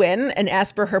visits Wynn and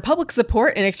asks for her public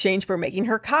support in exchange for making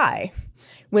her Kai.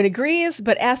 Wynn agrees,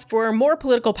 but asks for more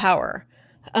political power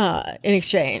in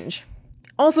exchange.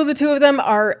 Also, the two of them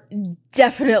are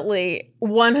definitely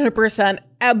 100%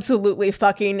 absolutely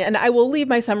fucking, and I will leave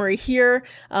my summary here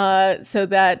so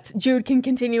that Jude can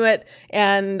continue it,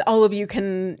 and all of you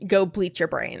can go bleach your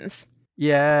brains.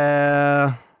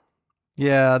 Yeah,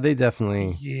 they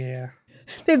definitely... Yeah.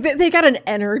 They got an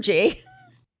energy.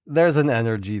 There's an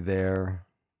energy there.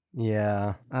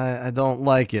 Yeah, I don't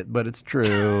like it, but it's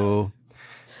true.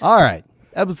 All right.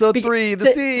 Episode 3, The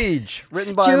Siege.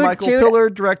 Written by Michael Piller,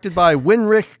 directed by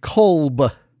Winrich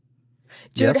Kolb.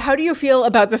 Jude, How do you feel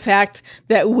about the fact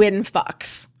that Wynn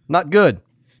fucks? Not good.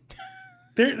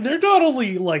 They're not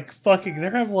only like fucking,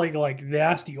 they're having like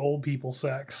nasty old people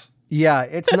sex. Yeah,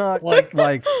 it's not like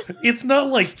it's not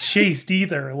like chaste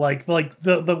either. Like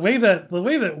the way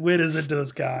that Wynn is into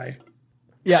this guy.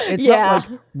 Yeah, it's not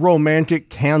like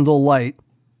romantic candlelight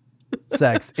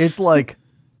sex. It's like,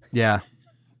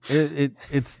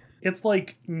 it's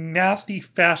like nasty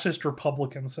fascist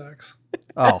Republican sex.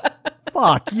 Oh,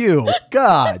 fuck you,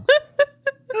 God!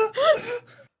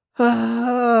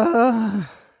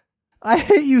 I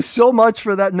hate you so much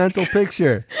for that mental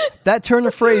picture. That turn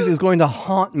of phrase is going to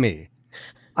haunt me.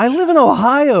 I live in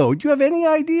Ohio. Do you have any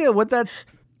idea what that?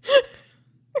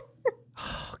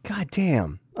 Oh, God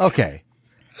damn. Okay.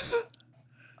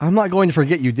 I'm not going to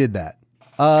forget you did that.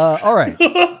 All right.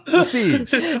 The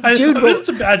Siege. I'm just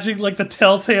imagining like the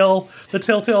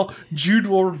telltale Jude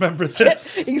will remember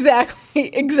this.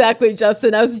 Exactly,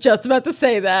 Justin. I was just about to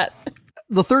say that.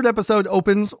 The third episode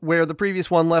opens where the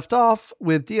previous one left off,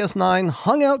 with DS9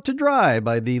 hung out to dry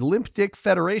by the Limp Dick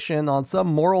Federation on some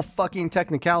moral fucking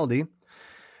technicality.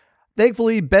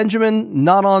 Thankfully, Benjamin,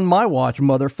 not on my watch,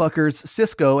 motherfuckers,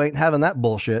 Cisco ain't having that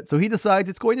bullshit, so he decides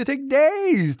it's going to take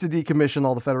days to decommission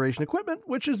all the Federation equipment,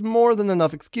 which is more than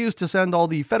enough excuse to send all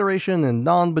the Federation and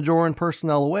non-Bajoran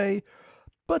personnel away,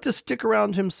 but to stick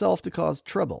around himself to cause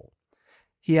trouble.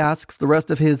 He asks the rest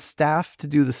of his staff to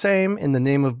do the same in the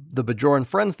name of the Bajoran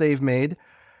friends they've made,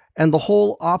 and the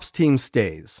whole ops team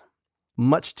stays.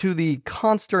 Much to the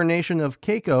consternation of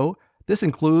Keiko, this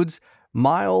includes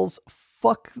Miles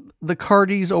Fuck the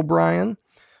Cardies O'Brien,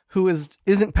 who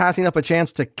isn't passing up a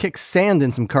chance to kick sand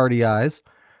in some Cardi eyes.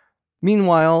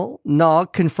 Meanwhile,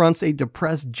 Nog confronts a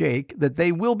depressed Jake that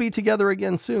they will be together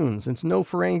again soon, since no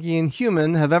Ferengi and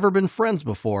human have ever been friends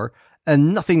before,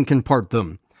 and nothing can part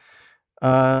them.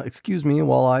 Excuse me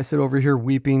while I sit over here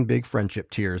weeping big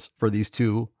friendship tears for these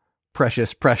two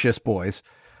precious, precious boys.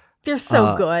 They're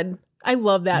so good. I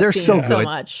love that they're scene so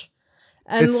much.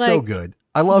 And it's so good.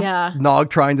 I love Nog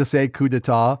trying to say coup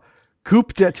d'etat.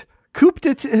 Couped it.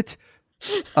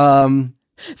 Some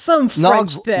French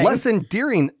Nog's thing. less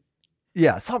endearing.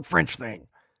 Yeah, some French thing.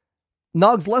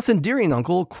 Nog's less endearing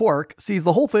uncle, Quark, sees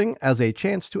the whole thing as a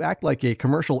chance to act like a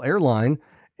commercial airline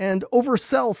and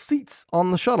oversell seats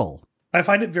on the shuttle. I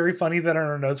find it very funny that in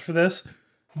our notes for this,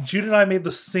 Jude and I made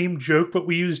the same joke, but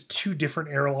we used two different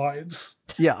airlines.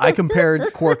 Yeah, I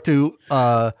compared Quark to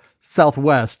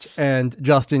Southwest, and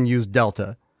Justin used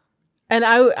Delta. And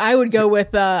I would go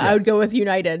with I would go with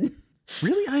United.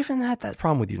 Really? I haven't had that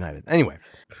problem with United. Anyway.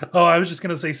 Oh, I was just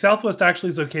gonna say Southwest actually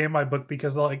is okay in my book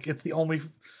because like it's the only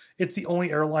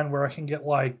airline where I can get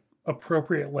like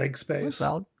appropriate leg space.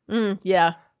 Valid.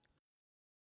 Yeah.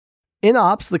 In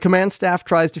Ops, the command staff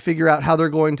tries to figure out how they're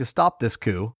going to stop this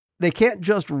coup. They can't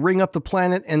just ring up the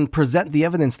planet and present the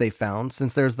evidence they found,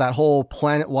 since there's that whole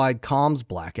planet-wide comms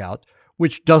blackout,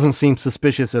 which doesn't seem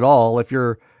suspicious at all. If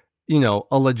you're,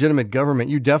 a legitimate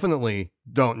government, you definitely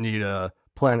don't need a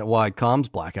planet-wide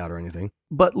comms blackout or anything.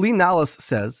 But Lee Nallis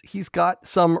says he's got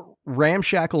some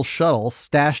ramshackle shuttle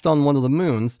stashed on one of the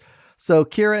moons, so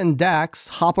Kira and Dax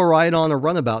hop a ride on a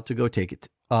runabout to go take it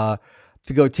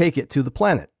to the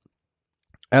planet.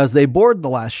 As they board the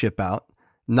last ship out,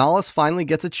 Nallis finally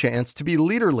gets a chance to be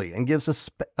leaderly and gives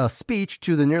a speech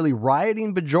to the nearly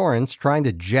rioting Bajorans trying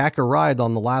to jack a ride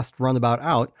on the last runabout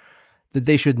out that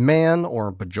they should man,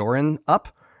 or Bajoran,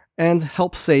 up and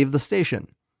help save the station.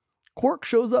 Quark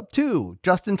shows up too,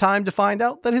 just in time to find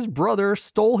out that his brother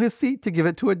stole his seat to give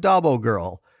it to a Dabo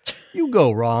girl. You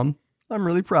go, Rom. I'm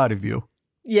really proud of you.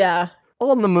 Yeah.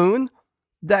 On the moon,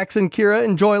 Dax and Kira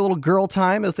enjoy a little girl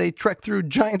time as they trek through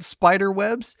giant spider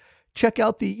webs, check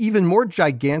out the even more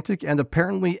gigantic and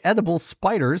apparently edible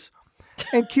spiders,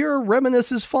 and Kira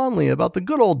reminisces fondly about the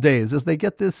good old days as they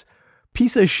get this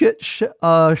piece of shit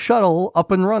shuttle up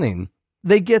and running.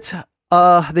 They get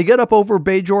up over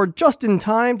Bajor just in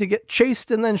time to get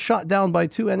chased and then shot down by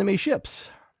two enemy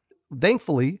ships.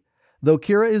 Thankfully, though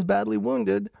Kira is badly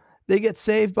wounded, they get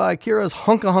saved by Kira's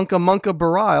hunka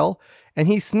Barile, and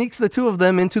he sneaks the two of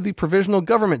them into the provisional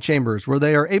government chambers where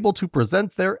they are able to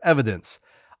present their evidence.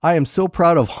 I am so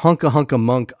proud of hunka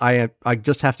monk. I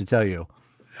just have to tell you.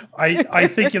 I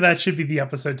think that should be the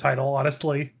episode title,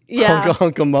 honestly. Yeah.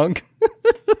 Hunka monk.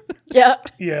 Yeah.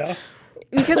 Yeah.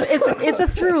 Because it's a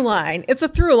through line. It's a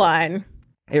through line.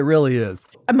 It really is.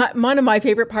 One of my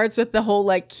favorite parts with the whole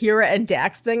like Kira and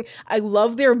Dax thing, I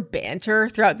love their banter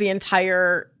throughout the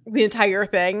entire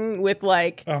thing with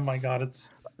like, oh my god, it's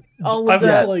all of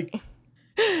the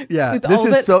yeah. This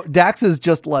is so Dax is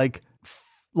just like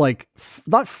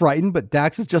not frightened, but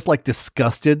Dax is just like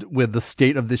disgusted with the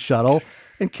state of the shuttle,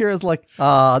 and Kira's like,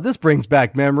 this brings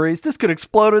back memories. This could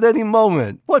explode at any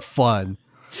moment. What fun!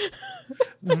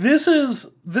 This is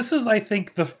I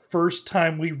think the first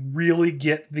time we really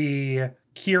get the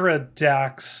Kira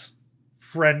Dax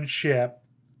friendship.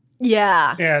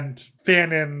 Yeah. And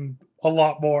fan in a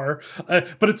lot more.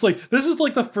 But it's like, this is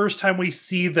like the first time we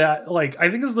see that, like, I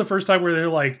think this is the first time where they're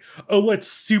like, oh, let's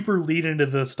super lead into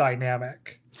this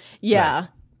dynamic. Yeah. Nice.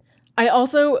 I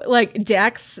also like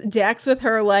Dax with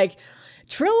her like,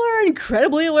 Trill are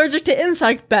incredibly allergic to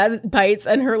insect bites,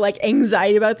 and her like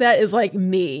anxiety about that is like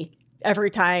me every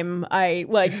time I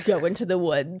like go into the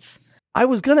woods. I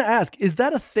was gonna ask, is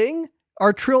that a thing?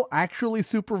 Are Trill actually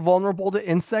super vulnerable to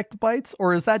insect bites,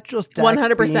 or is that just Dax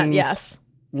 100% being, yes.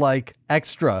 like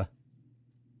extra?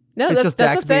 No, it's that's just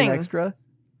Dax a thing. being extra.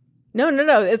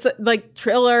 No. It's like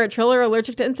Trill are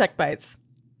allergic to insect bites.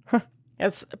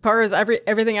 As far as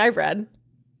everything I've read.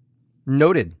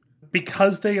 Noted.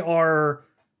 Because they are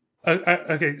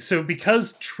okay. So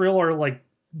because Trill are like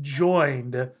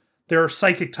joined, they're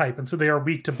psychic type, and so they are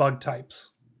weak to bug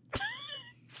types.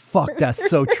 Fuck, that's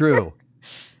so true.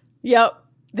 Yep.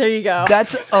 There you go.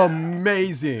 That's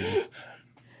amazing.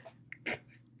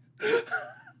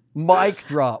 Mic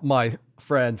drop, my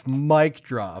friend. Mic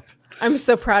drop. I'm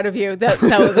so proud of you. That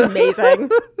was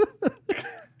amazing.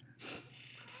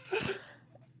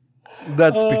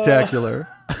 That's spectacular.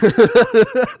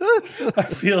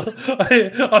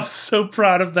 I'm so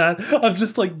proud of that. I'm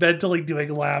just like mentally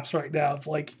doing laps right now. It's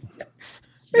like,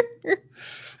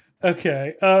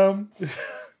 okay.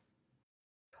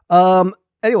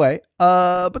 Anyway,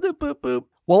 while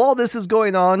all this is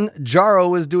going on,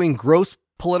 Jaro is doing gross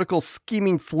political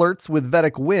scheming flirts with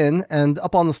Vedic Wynn, and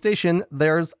up on the station,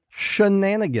 there's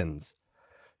shenanigans.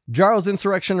 Jaro's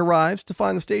insurrection arrives to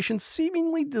find the station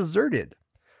seemingly deserted.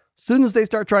 Soon as they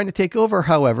start trying to take over,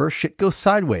 however, shit goes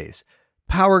sideways.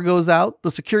 Power goes out, the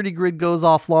security grid goes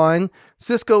offline,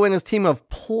 Sisko and his team of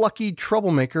plucky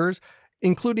troublemakers,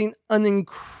 including an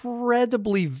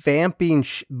incredibly vamping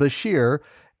Bashir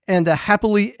and a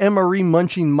happily MRE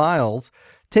munching Miles,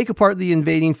 take apart the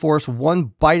invading force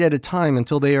one bite at a time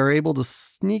until they are able to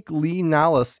sneak Lee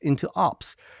Nallus into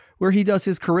ops, where he does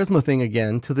his charisma thing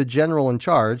again to the general in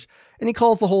charge, and he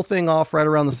calls the whole thing off right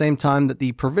around the same time that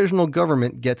the provisional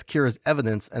government gets Kira's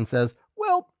evidence and says,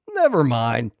 well, never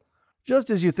mind. Just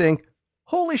as you think,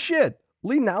 holy shit,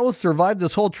 Lee Nallus survived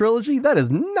this whole trilogy? That is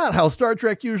not how Star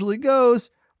Trek usually goes.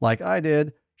 Like I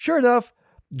did. Sure enough,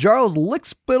 Jaro's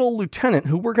lickspittle lieutenant,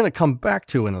 who we're going to come back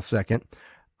to in a second,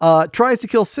 tries to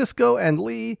kill Sisko and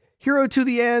Lee, hero to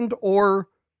the end, or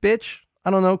bitch.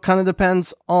 I don't know, kind of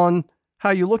depends on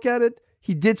how you look at it.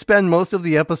 He did spend most of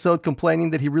the episode complaining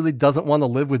that he really doesn't want to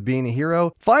live with being a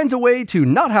hero, finds a way to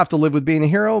not have to live with being a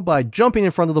hero by jumping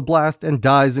in front of the blast and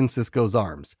dies in Sisko's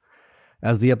arms.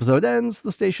 As the episode ends,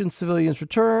 the station's civilians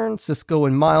return, Sisko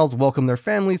and Miles welcome their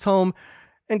families home,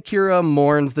 and Kira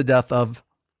mourns the death of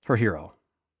her hero.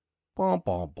 Bom,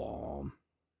 bom, bom.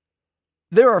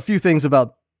 There are a few things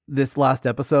about this last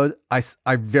episode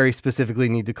I very specifically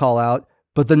need to call out,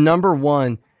 but the number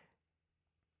one,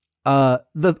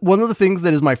 one of the things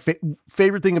that is my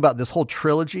favorite thing about this whole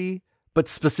trilogy, but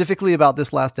specifically about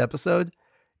this last episode,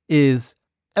 is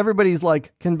everybody's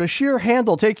like, can Bashir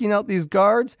handle taking out these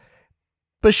guards?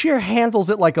 Bashir handles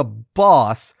it like a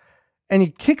boss, and he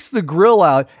kicks the grill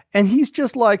out, and he's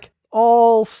just like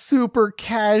all super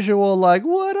casual, like,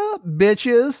 what up,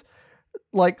 bitches?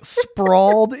 Like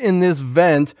sprawled in this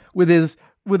vent with his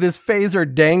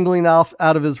phaser dangling off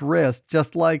out of his wrist,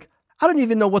 just like, I don't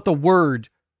even know what the word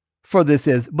for this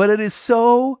is, but it is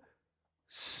so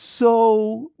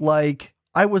like,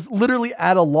 I was literally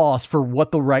at a loss for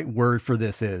what the right word for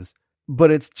this is, but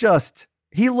it's just,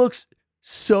 he looks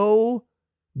so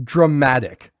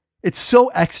dramatic. It's so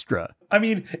extra. I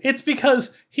mean, it's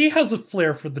because he has a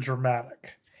flair for the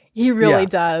dramatic. He really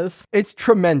does. It's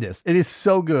tremendous. It is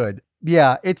so good.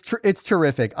 Yeah, it's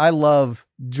terrific. I love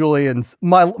Julian's.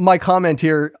 My comment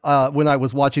here when I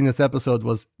was watching this episode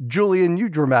was, Julian, you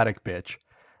dramatic bitch.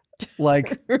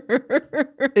 Like,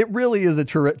 it really is a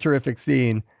terrific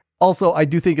scene. Also, I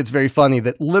do think it's very funny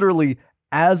that literally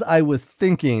as I was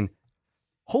thinking,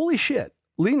 holy shit,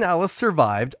 Lee Nallus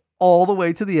survived all the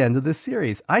way to the end of this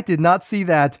series. I did not see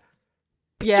that.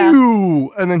 Yeah.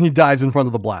 And then he dives in front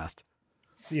of the blast.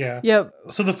 Yeah. Yep.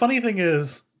 So the funny thing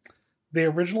is, they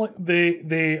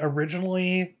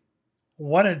originally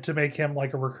wanted to make him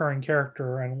like a recurring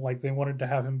character, and like they wanted to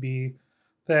have him be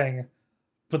thing,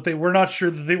 but they were not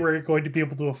sure that they were going to be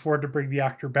able to afford to bring the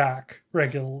actor back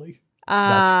regularly.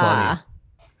 That's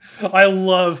funny. I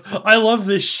love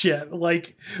this shit.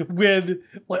 Like when,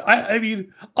 like I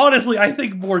mean, honestly, I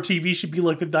think more TV should be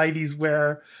like the 90s,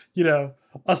 where, you know,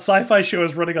 a sci-fi show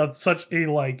is running on such a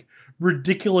like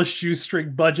ridiculous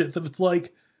shoestring budget that it's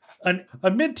like a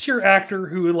mid-tier actor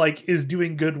who like is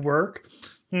doing good work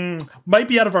might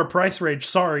be out of our price range.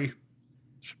 Sorry.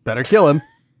 Better kill him.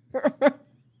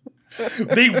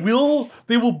 They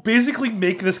will basically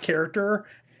make this character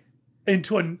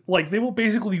into they will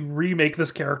basically remake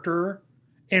this character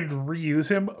and reuse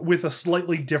him with a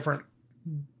slightly different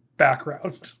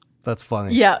background. That's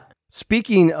funny. Yeah.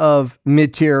 Speaking of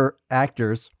mid-tier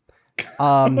actors,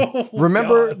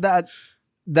 remember God.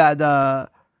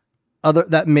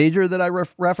 that major that I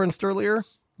referenced earlier?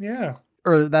 Yeah.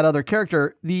 Or that other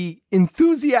character, the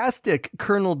enthusiastic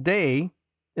Colonel Day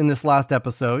in this last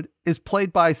episode is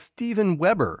played by Steven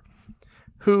Weber,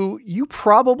 who you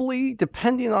probably,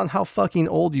 depending on how fucking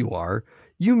old you are,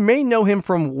 you may know him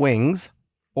from Wings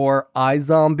or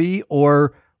iZombie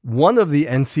or one of the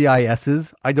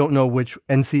NCISs. I don't know which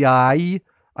NCI.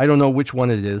 I don't know which one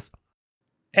it is.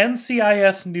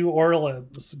 NCIS New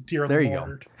Orleans, dear There you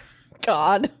Lord.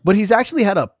 God. But he's actually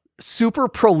had a super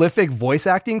prolific voice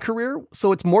acting career,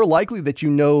 so it's more likely that you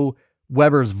know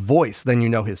Weber's voice than you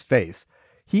know his face.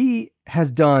 He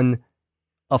has done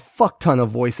a fuck ton of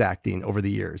voice acting over the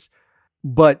years.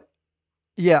 But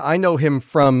yeah, I know him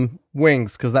from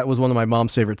Wings because that was one of my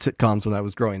mom's favorite sitcoms when I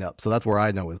was growing up. So that's where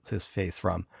I know his face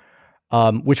from,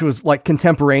 which was like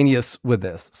contemporaneous with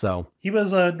this. So He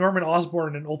was Norman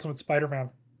Osborn in Ultimate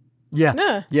Spider-Man,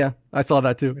 yeah, I saw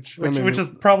that too. which is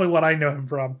probably what I know him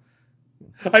from.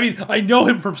 I mean, I know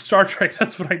him from Star Trek.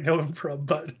 That's what I know him from.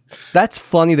 But That's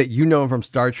funny that you know him from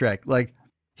Star Trek. Like,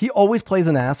 he always plays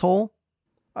an asshole.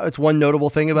 It's one notable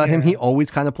thing about him. He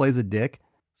always kind of plays a dick.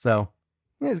 So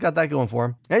yeah, he's got that going for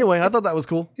him. Anyway, I thought that was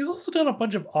cool. he's also done a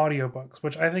bunch of audiobooks,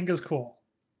 which I think is cool.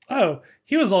 Oh,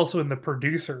 he was also in The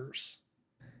Producers.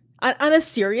 On a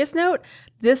serious note,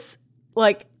 this,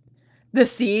 like, The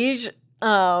Siege,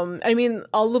 I mean,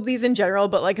 all of these in general,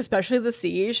 but, like, especially The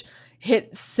Siege,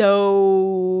 hit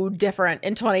so different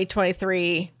in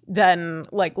 2023 than,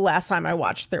 like, last time I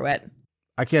watched through it.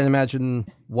 I can't imagine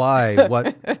why.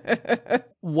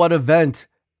 What event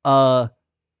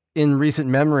in recent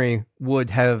memory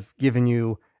would have given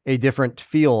you a different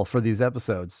feel for these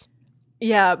episodes?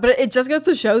 Yeah, but it just goes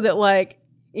to show that, like,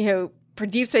 you know, for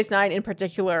Deep Space Nine in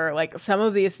particular, like, some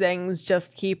of these things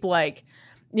just keep, like,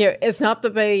 you know, it's not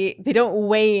that they don't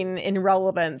wane in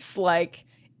relevance. Like,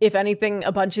 if anything,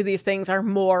 a bunch of these things are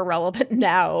more relevant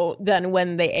now than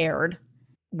when they aired.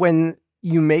 When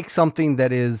you make something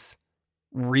that is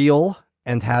real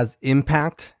and has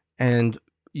impact, and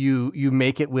you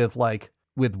make it with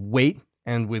weight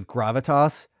and with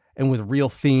gravitas and with real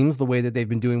themes, the way that they've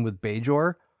been doing with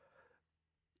Bajor,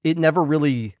 it never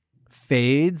really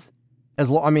fades.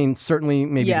 I mean, certainly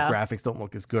maybe the graphics don't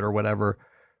look as good or whatever,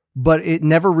 but it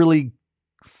never really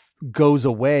goes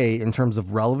away in terms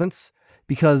of relevance,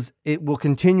 because it will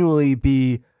continually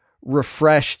be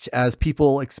refreshed as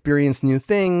people experience new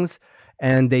things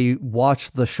and they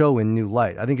watch the show in new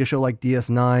light. I think a show like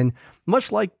DS9,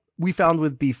 much like we found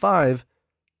with B5,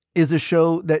 is a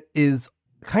show that is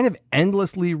kind of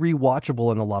endlessly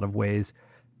rewatchable in a lot of ways,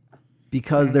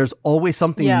 because there's always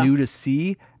something new to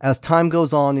see as time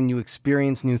goes on and you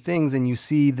experience new things and you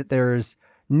see that there's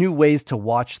new ways to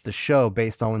watch the show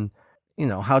based on, you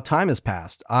know, how time has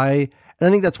passed. I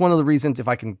think that's one of the reasons, if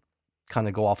I can kind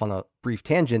of go off on a brief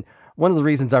tangent, one of the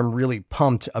reasons I'm really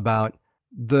pumped about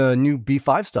the new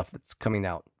B5 stuff that's coming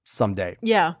out someday.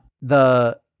 Yeah.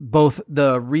 Both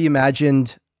the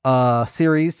reimagined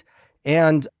series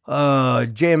and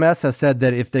JMS has said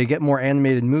that if they get more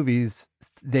animated movies,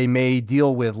 they may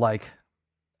deal with like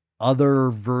other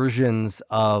versions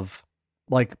of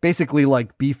like basically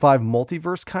like B5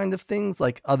 multiverse kind of things,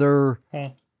 like other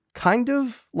kind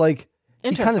of like,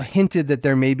 he kind of hinted that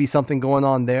there may be something going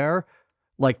on there,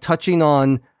 like touching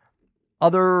on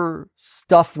other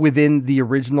stuff within the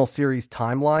original series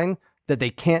timeline that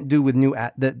they can't do with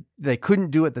that they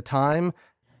couldn't do at the time.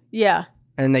 Yeah.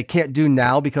 And they can't do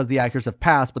now because the actors have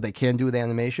passed, but they can do with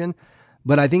animation.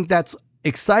 But I think that's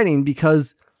exciting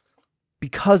because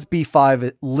B5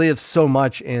 it lives so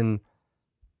much in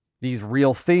these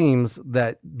real themes,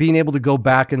 that being able to go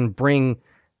back and bring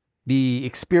the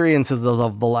experiences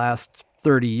of the last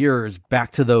 30 years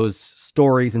back to those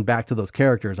stories and back to those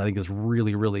characters, I think is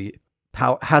really, really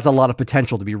has a lot of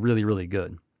potential to be really, really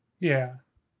good. Yeah.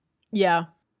 Yeah.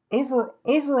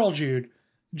 Overall, Jude,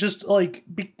 just like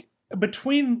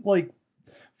between like,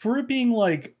 for it being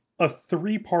like a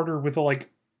 3-parter with a,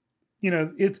 like, you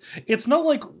know, it's not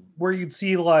like where you'd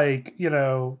see like, you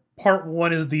know, part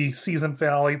 1 is the season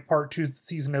finale, part 2 is the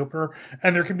season opener,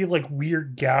 and there can be like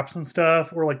weird gaps and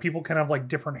stuff, or like people can have like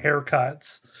different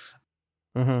haircuts.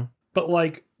 Mm-hmm. But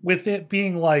like with it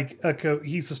being like a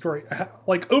cohesive story,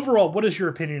 like overall, what is your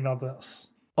opinion of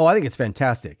this? Oh, I think it's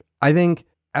fantastic. I think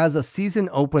as a season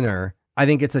opener, I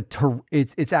think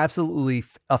it's absolutely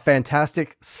a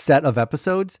fantastic set of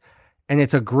episodes, and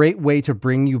it's a great way to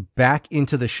bring you back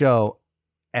into the show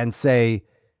and say,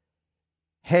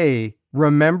 hey,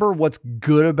 remember what's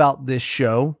good about this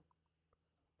show?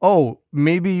 Oh,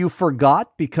 maybe you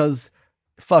forgot because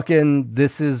fucking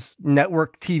this is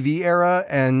network TV era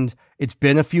and it's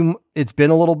been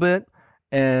a little bit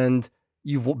and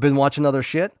you've been watching other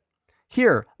shit.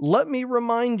 Here, let me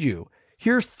remind you.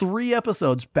 Here's 3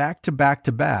 episodes back to back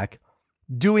to back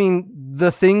doing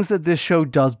the things that this show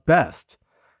does best.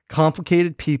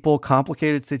 complicated people,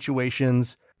 complicated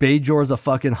situations. Bajor's a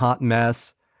fucking hot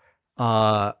mess.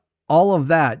 All of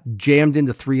that jammed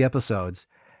into 3 episodes.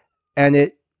 And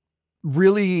it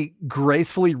really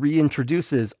gracefully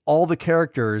reintroduces all the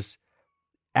characters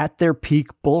at their peak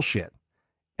bullshit.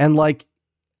 And like,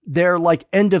 they're like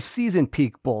end of season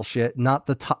peak bullshit, not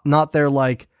their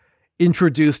like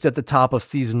introduced at the top of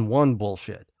season 1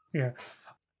 bullshit. Yeah.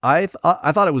 I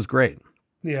thought it was great.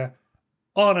 Yeah.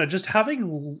 Anna, just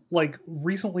having like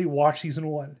recently watched season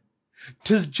 1,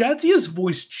 does Jadzia's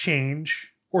voice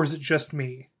change or is it just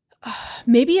me?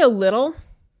 Maybe a little.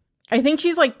 I think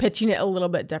she's like pitching it a little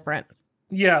bit different.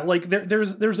 Yeah, like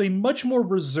there's a much more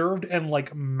reserved and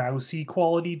like mousy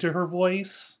quality to her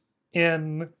voice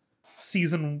in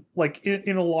season, like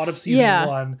in a lot of season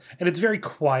 1, and it's very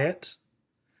quiet.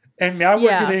 And now we're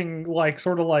getting like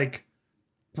sort of like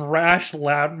brash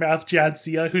loudmouth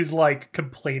Jadzia who's like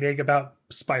complaining about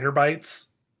spider bites.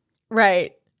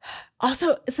 Right.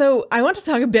 Also, so I want to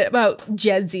talk a bit about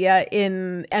Jadzia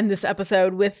in this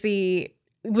episode with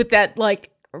that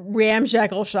like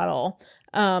ramshackle shuttle.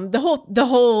 The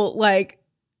whole like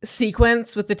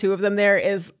sequence with the two of them there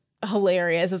is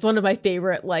hilarious. It's one of my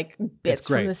favorite like bits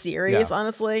from the series,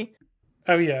 honestly.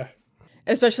 Oh yeah.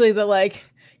 Especially the like,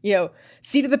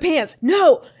 seat of the pants.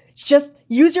 No, just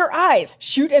use your eyes.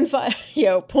 Shoot and fire,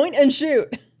 point and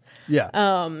shoot. Yeah.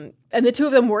 And the two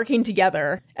of them working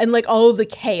together and like all of the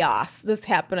chaos that's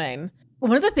happening.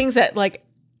 One of the things that like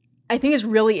I think is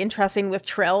really interesting with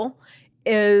Trill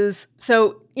is,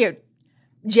 so,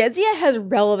 Jadzia has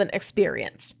relevant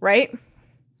experience, right?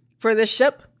 For this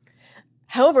ship.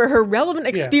 However, her relevant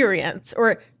experience,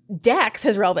 or Dax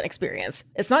has relevant experience.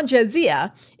 It's not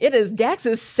Jadzia. It is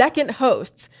Dax's second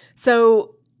hosts.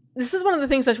 So this is one of the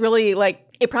things that's really like,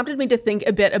 it prompted me to think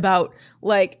a bit about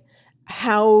like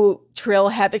how Trill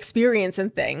have experience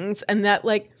in things, and that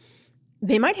like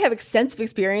they might have extensive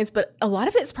experience, but a lot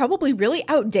of it's probably really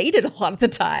outdated a lot of the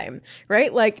time,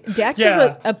 right? Like Dax is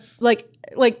a like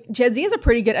Jadzia is a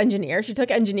pretty good engineer. She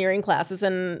took engineering classes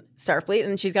in Starfleet,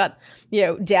 and she's got,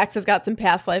 Dax has got some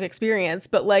past life experience,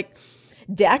 but like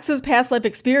Dax's past life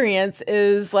experience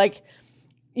is like,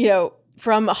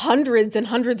 from hundreds and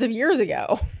hundreds of years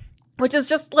ago, which is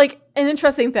just like an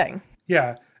interesting thing.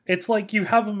 Yeah. It's like you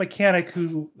have a mechanic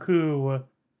who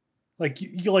like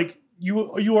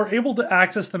you are able to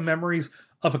access the memories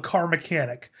of a car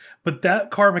mechanic, but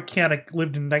that car mechanic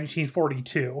lived in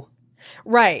 1942.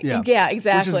 Right. Yeah,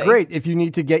 exactly. Which is great if you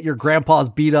need to get your grandpa's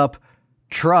beat up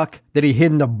truck that he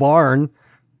hid in a barn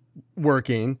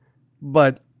working,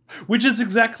 but which is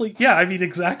exactly,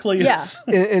 exactly. Yeah.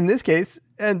 In this case,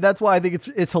 and that's why I think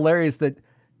it's hilarious that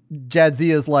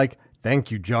Jadzia is like,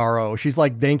 thank you, Jaro. She's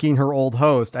like thanking her old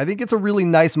host. I think it's a really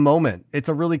nice moment. It's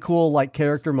a really cool like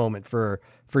character moment for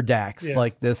Dax. Yeah.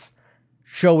 Like this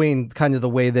showing kind of the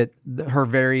way that her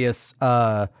various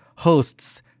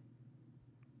hosts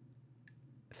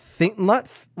think, not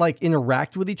like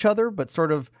interact with each other, but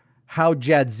sort of how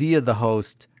Jadzia, the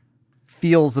host,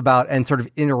 feels about and sort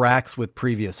of interacts with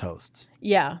previous hosts.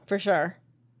 Yeah, for sure.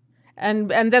 And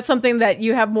that's something that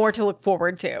you have more to look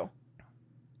forward to.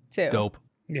 Too. Dope.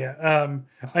 Yeah,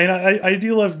 I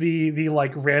do love the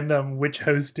like random which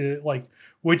host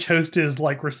is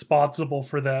like responsible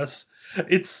for this.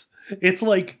 It's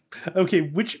like, okay,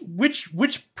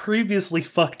 which previously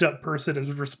fucked up person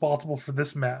is responsible for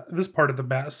this part of the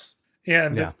mess,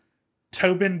 and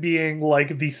Tobin being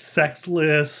like the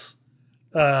sexless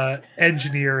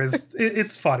engineer is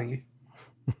it's funny.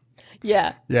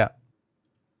 Yeah.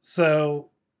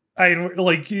 So I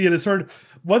like sort of.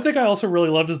 One thing I also really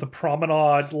loved is the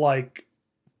promenade, like,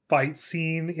 fight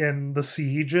scene in The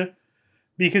Siege.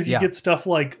 Because you get stuff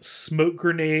like smoke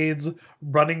grenades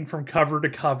running from cover to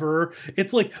cover.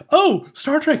 It's like, oh,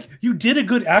 Star Trek, you did a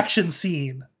good action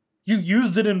scene. You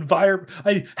used an environment.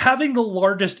 Having the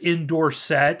largest indoor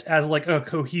set as, like, a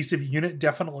cohesive unit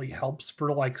definitely helps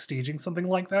for, like, staging something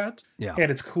like that. Yeah. And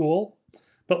it's cool.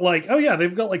 But, like, oh, yeah,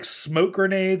 they've got, like, smoke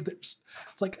grenades. It's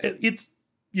like, it's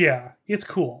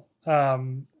cool.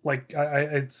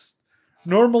 It's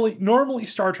normally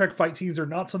Star Trek fight scenes are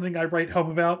not something I write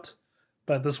home about,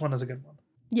 but this one is a good one.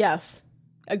 Yes,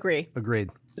 agreed.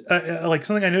 Like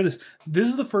something I noticed, this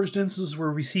is the first instance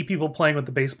where we see people playing with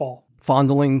the baseball,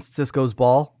 fondling Cisco's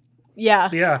ball.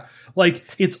 Yeah, like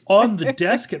it's on the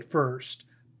desk at first,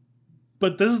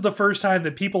 but this is the first time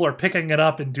that people are picking it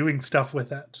up and doing stuff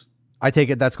with it. I take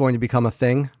it that's going to become a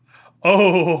thing. I'm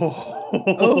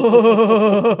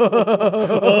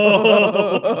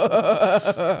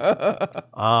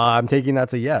taking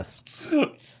that's a yes.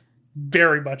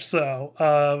 Very much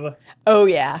so. Oh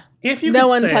yeah. If you no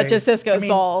one touches Cisco's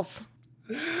balls.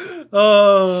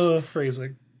 Oh,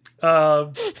 phrasing.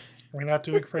 We're not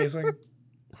doing phrasing.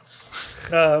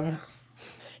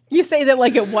 You say that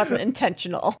like it wasn't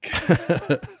intentional.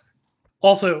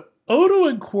 Also, Odo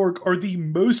and Quark are the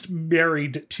most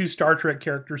married two Star Trek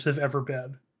characters have ever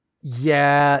been.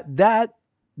 Yeah,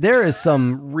 there is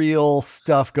some real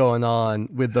stuff going on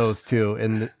with those two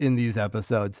in these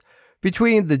episodes.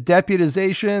 Between the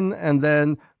deputization and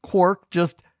then Quark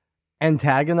just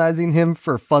antagonizing him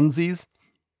for funsies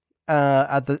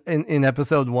in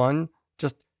episode 1,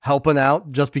 just helping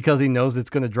out just because he knows it's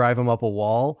going to drive him up a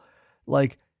wall.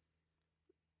 Like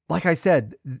I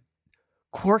said,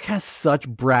 Quark has such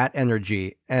brat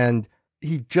energy, and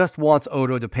he just wants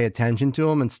Odo to pay attention to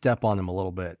him and step on him a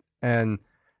little bit. And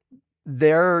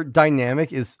their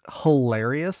dynamic is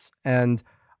hilarious, and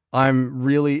I'm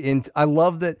really into. I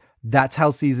love that. That's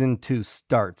how season 2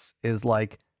 starts. Is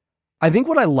like, I think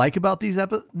what I like about these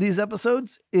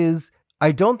episodes is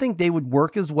I don't think they would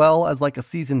work as well as like a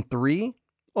season 3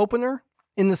 opener,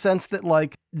 in the sense that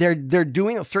like they're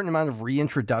doing a certain amount of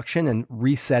reintroduction and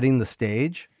resetting the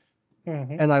stage.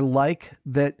 Mm-hmm. And I like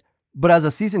that. But as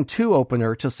a season 2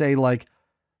 opener, to say like,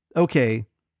 okay,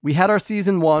 we had our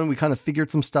season 1, we kind of figured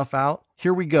some stuff out.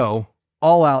 Here we go.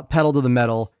 All out, pedal to the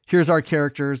metal. Here's our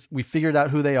characters. We figured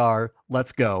out who they are.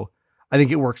 Let's go. I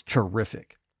think it works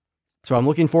terrific. So I'm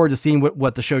looking forward to seeing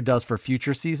what the show does for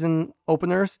future season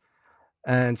openers,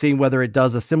 and seeing whether it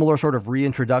does a similar sort of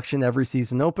reintroduction every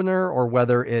season opener, or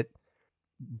whether it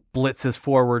blitzes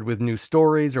forward with new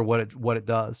stories, or what it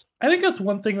does. I think that's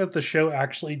one thing that the show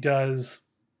actually does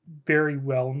very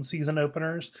well in season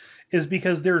openers, is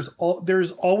because there's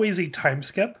always a time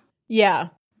skip. Yeah.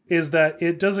 Is that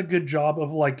it does a good job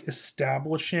of like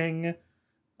establishing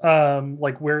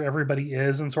like where everybody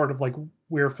is and sort of like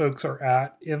where folks are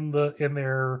at in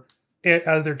their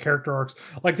character arcs.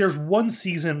 Like there's one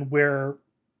season where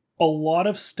a lot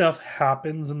of stuff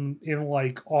happens in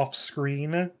like off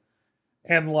screen,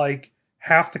 and like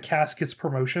half the cast gets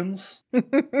promotions.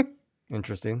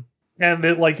 Interesting. And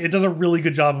it does a really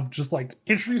good job of just like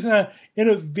introducing that in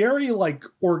a very like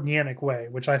organic way,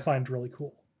 which I find really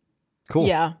cool. Cool.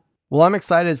 Yeah. Well, I'm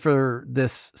excited for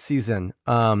this season.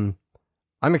 I'm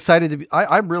excited to be.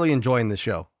 I'm really enjoying the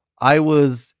show. I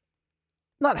was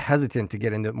not hesitant to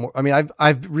get into more. I mean,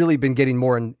 I've really been getting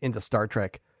more into Star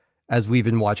Trek as we've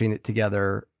been watching it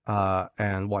together,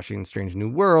 and watching Strange New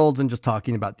Worlds and just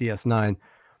talking about DS9.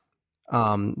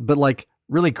 But like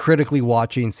really critically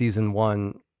watching season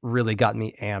 1 really got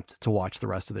me amped to watch the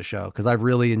rest of the show, because I've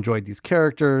really enjoyed these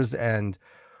characters and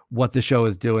what the show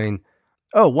is doing.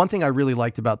 Oh, one thing I really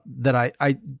liked about that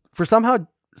I for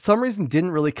some reason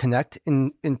didn't really connect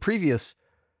in previous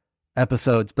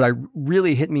episodes, but I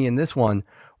really hit me in this one,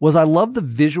 was I love the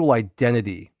visual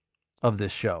identity of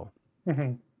this show.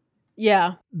 Mm-hmm.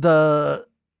 Yeah. The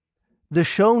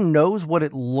show knows what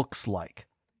it looks like,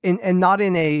 and not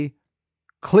in a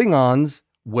Klingons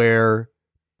wear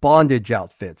bondage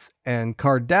outfits and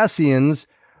Cardassians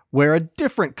wear a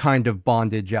different kind of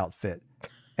bondage outfit,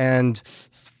 and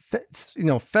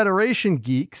Federation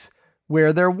geeks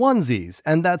wear their onesies,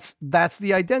 and that's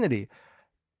the identity.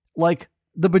 Like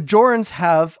the Bajorans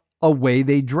have a way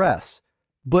they dress,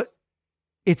 but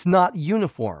it's not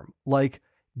uniform. Like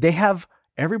they have,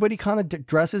 everybody kind of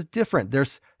dresses different.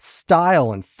 There's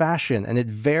style and fashion, and it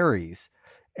varies.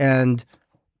 And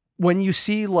when you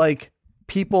see like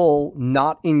people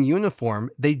not in uniform,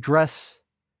 they dress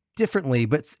differently,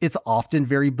 but it's often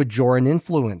very Bajoran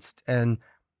influenced. And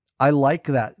I like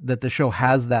that the show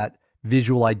has that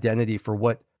visual identity for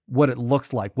what it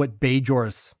looks like, what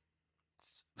Bajor's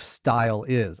style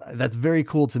is. That's very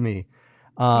cool to me.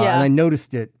 And I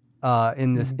noticed it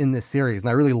in this series, and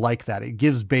I really like that. It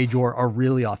gives Bajor a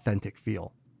really authentic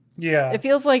feel. Yeah. It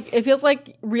feels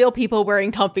like real people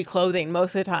wearing comfy clothing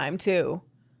most of the time too.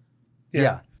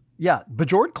 Yeah.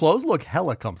 Bajoran clothes look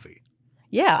hella comfy.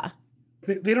 Yeah.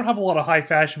 They don't have a lot of high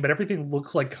fashion, but everything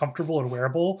looks like comfortable and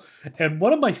wearable. And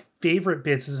one of my favorite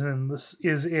bits is in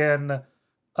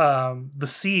the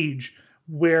Siege,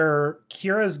 where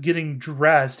Kira's getting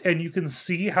dressed, and you can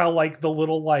see how like the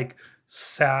little like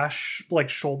sash, like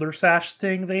shoulder sash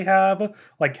thing they have,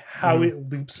 like how it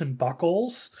loops and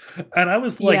buckles. And I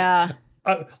was like,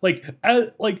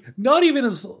 not even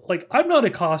as like, I'm not a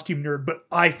costume nerd, but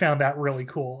I found that really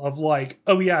cool. Of like,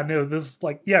 oh yeah, no, this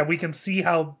like, yeah, we can see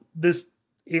how this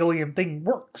alien thing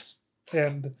works,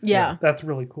 and that's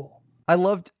really cool. I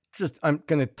loved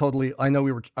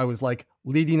I was like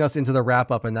leading us into the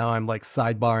wrap up, and now I'm like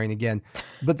sidebarring again,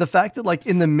 but the fact that like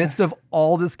in the midst of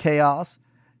all this chaos,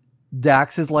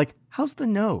 Dax is like, how's the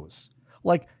nose?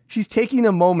 Like she's taking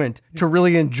a moment to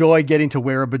really enjoy getting to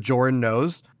wear a Bajoran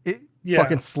nose. It Yeah.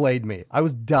 fucking slayed me. I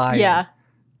was dying. Yeah.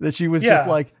 That she was just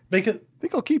like, because I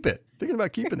think I'll keep it. Thinking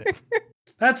about keeping it.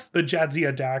 that's the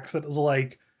Jadzia Dax that is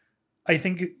like, I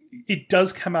think it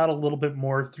does come out a little bit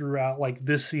more throughout like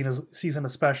this season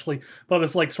especially, but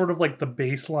it's like sort of like the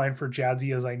baseline for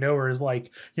Jadzia as I know her is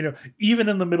like, you know, even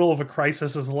in the middle of a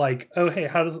crisis is like, oh hey,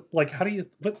 how do you,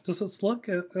 what does this look?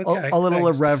 Okay, a little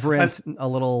thanks. irreverent, a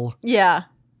little Yeah.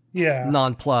 Yeah.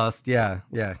 nonplussed. Yeah,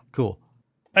 cool.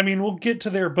 I mean, we'll get to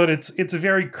there, but it's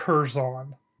very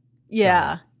Curzon.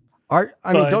 Yeah.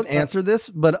 Don't answer this,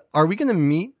 but are we going to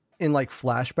meet in like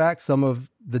flashback some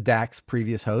of the Dax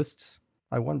previous hosts?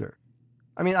 I wonder.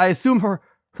 I mean, I assume her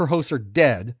hosts are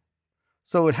dead,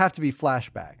 so it would have to be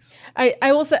flashbacks.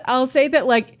 I'll say that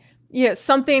like,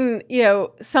 something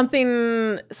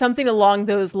along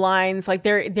those lines, like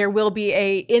there will be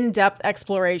a in-depth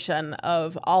exploration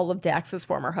of all of Dax's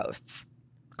former hosts.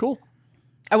 Cool.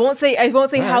 I won't say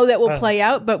how that will right. play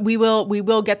out, but we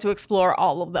will get to explore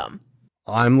all of them.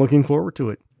 I'm looking forward to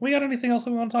it. We got anything else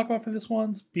that we want to talk about for this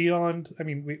one's beyond? I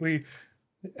mean, we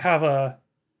have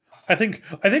I think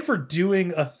for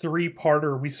doing a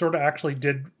 3-parter, we sort of actually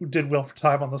did well for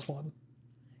time on this one.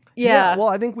 Yeah. Well,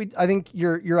 I think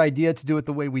your idea to do it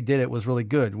the way we did it was really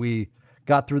good. We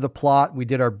got through the plot. We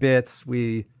did our bits.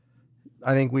 I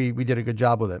think we did a good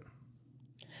job with it.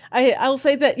 I'll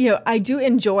say that, I do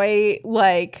enjoy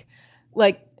like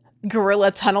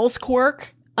Gorilla Tunnel's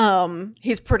quirk.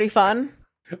 He's pretty fun.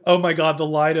 Oh my god, the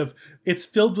line of, it's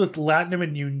filled with latinum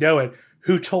and you know it.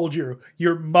 Who told you?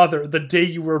 Your mother, the day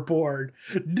you were born.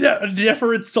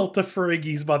 Never insult the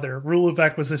Ferengi's mother. Rule of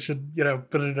acquisition,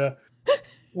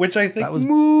 which I think... That was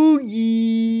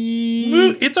Moogie.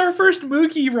 It's our first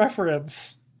Moogie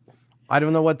reference. I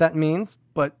don't know what that means,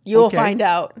 but You'll okay. find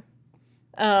out.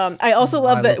 I also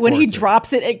love I that look when he forward to it.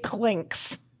 drops it, it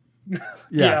clinks.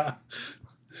 Yeah.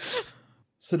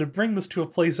 So to bring this to a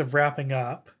place of wrapping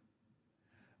up,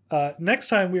 next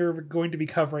time we are going to be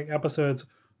covering episodes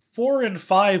 4 and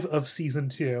 5 of season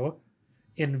 2,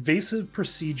 Invasive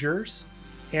Procedures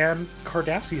and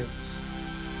Cardassians.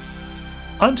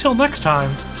 Until next time,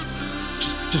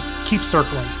 just keep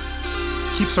circling.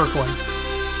 Keep circling.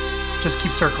 Just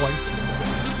keep circling.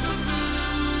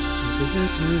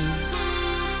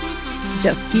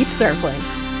 Just keep circling.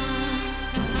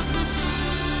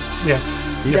 Yeah.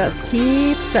 Just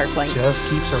keep circling. Just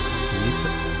keep circling.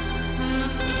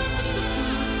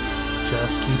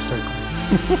 Just keep circling.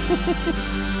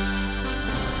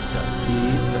 Just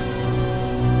keep circling.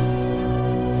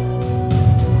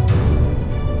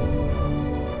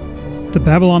 The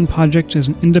Babylon Project is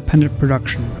an independent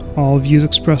production. All views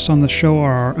expressed on the show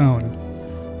are our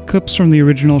own. Clips from the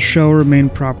original show remain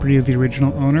property of the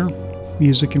original owner.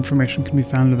 Music information can be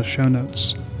found in the show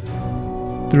notes.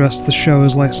 The rest of the show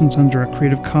is licensed under a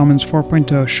Creative Commons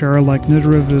 4.0 share-alike no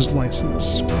derivatives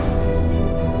license.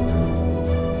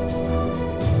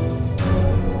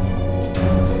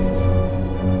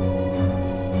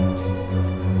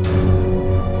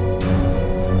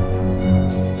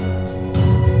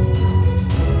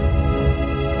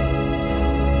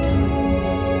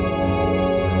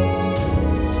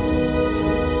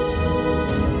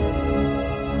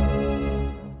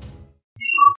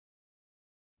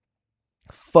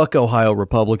 Fuck Ohio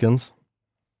Republicans.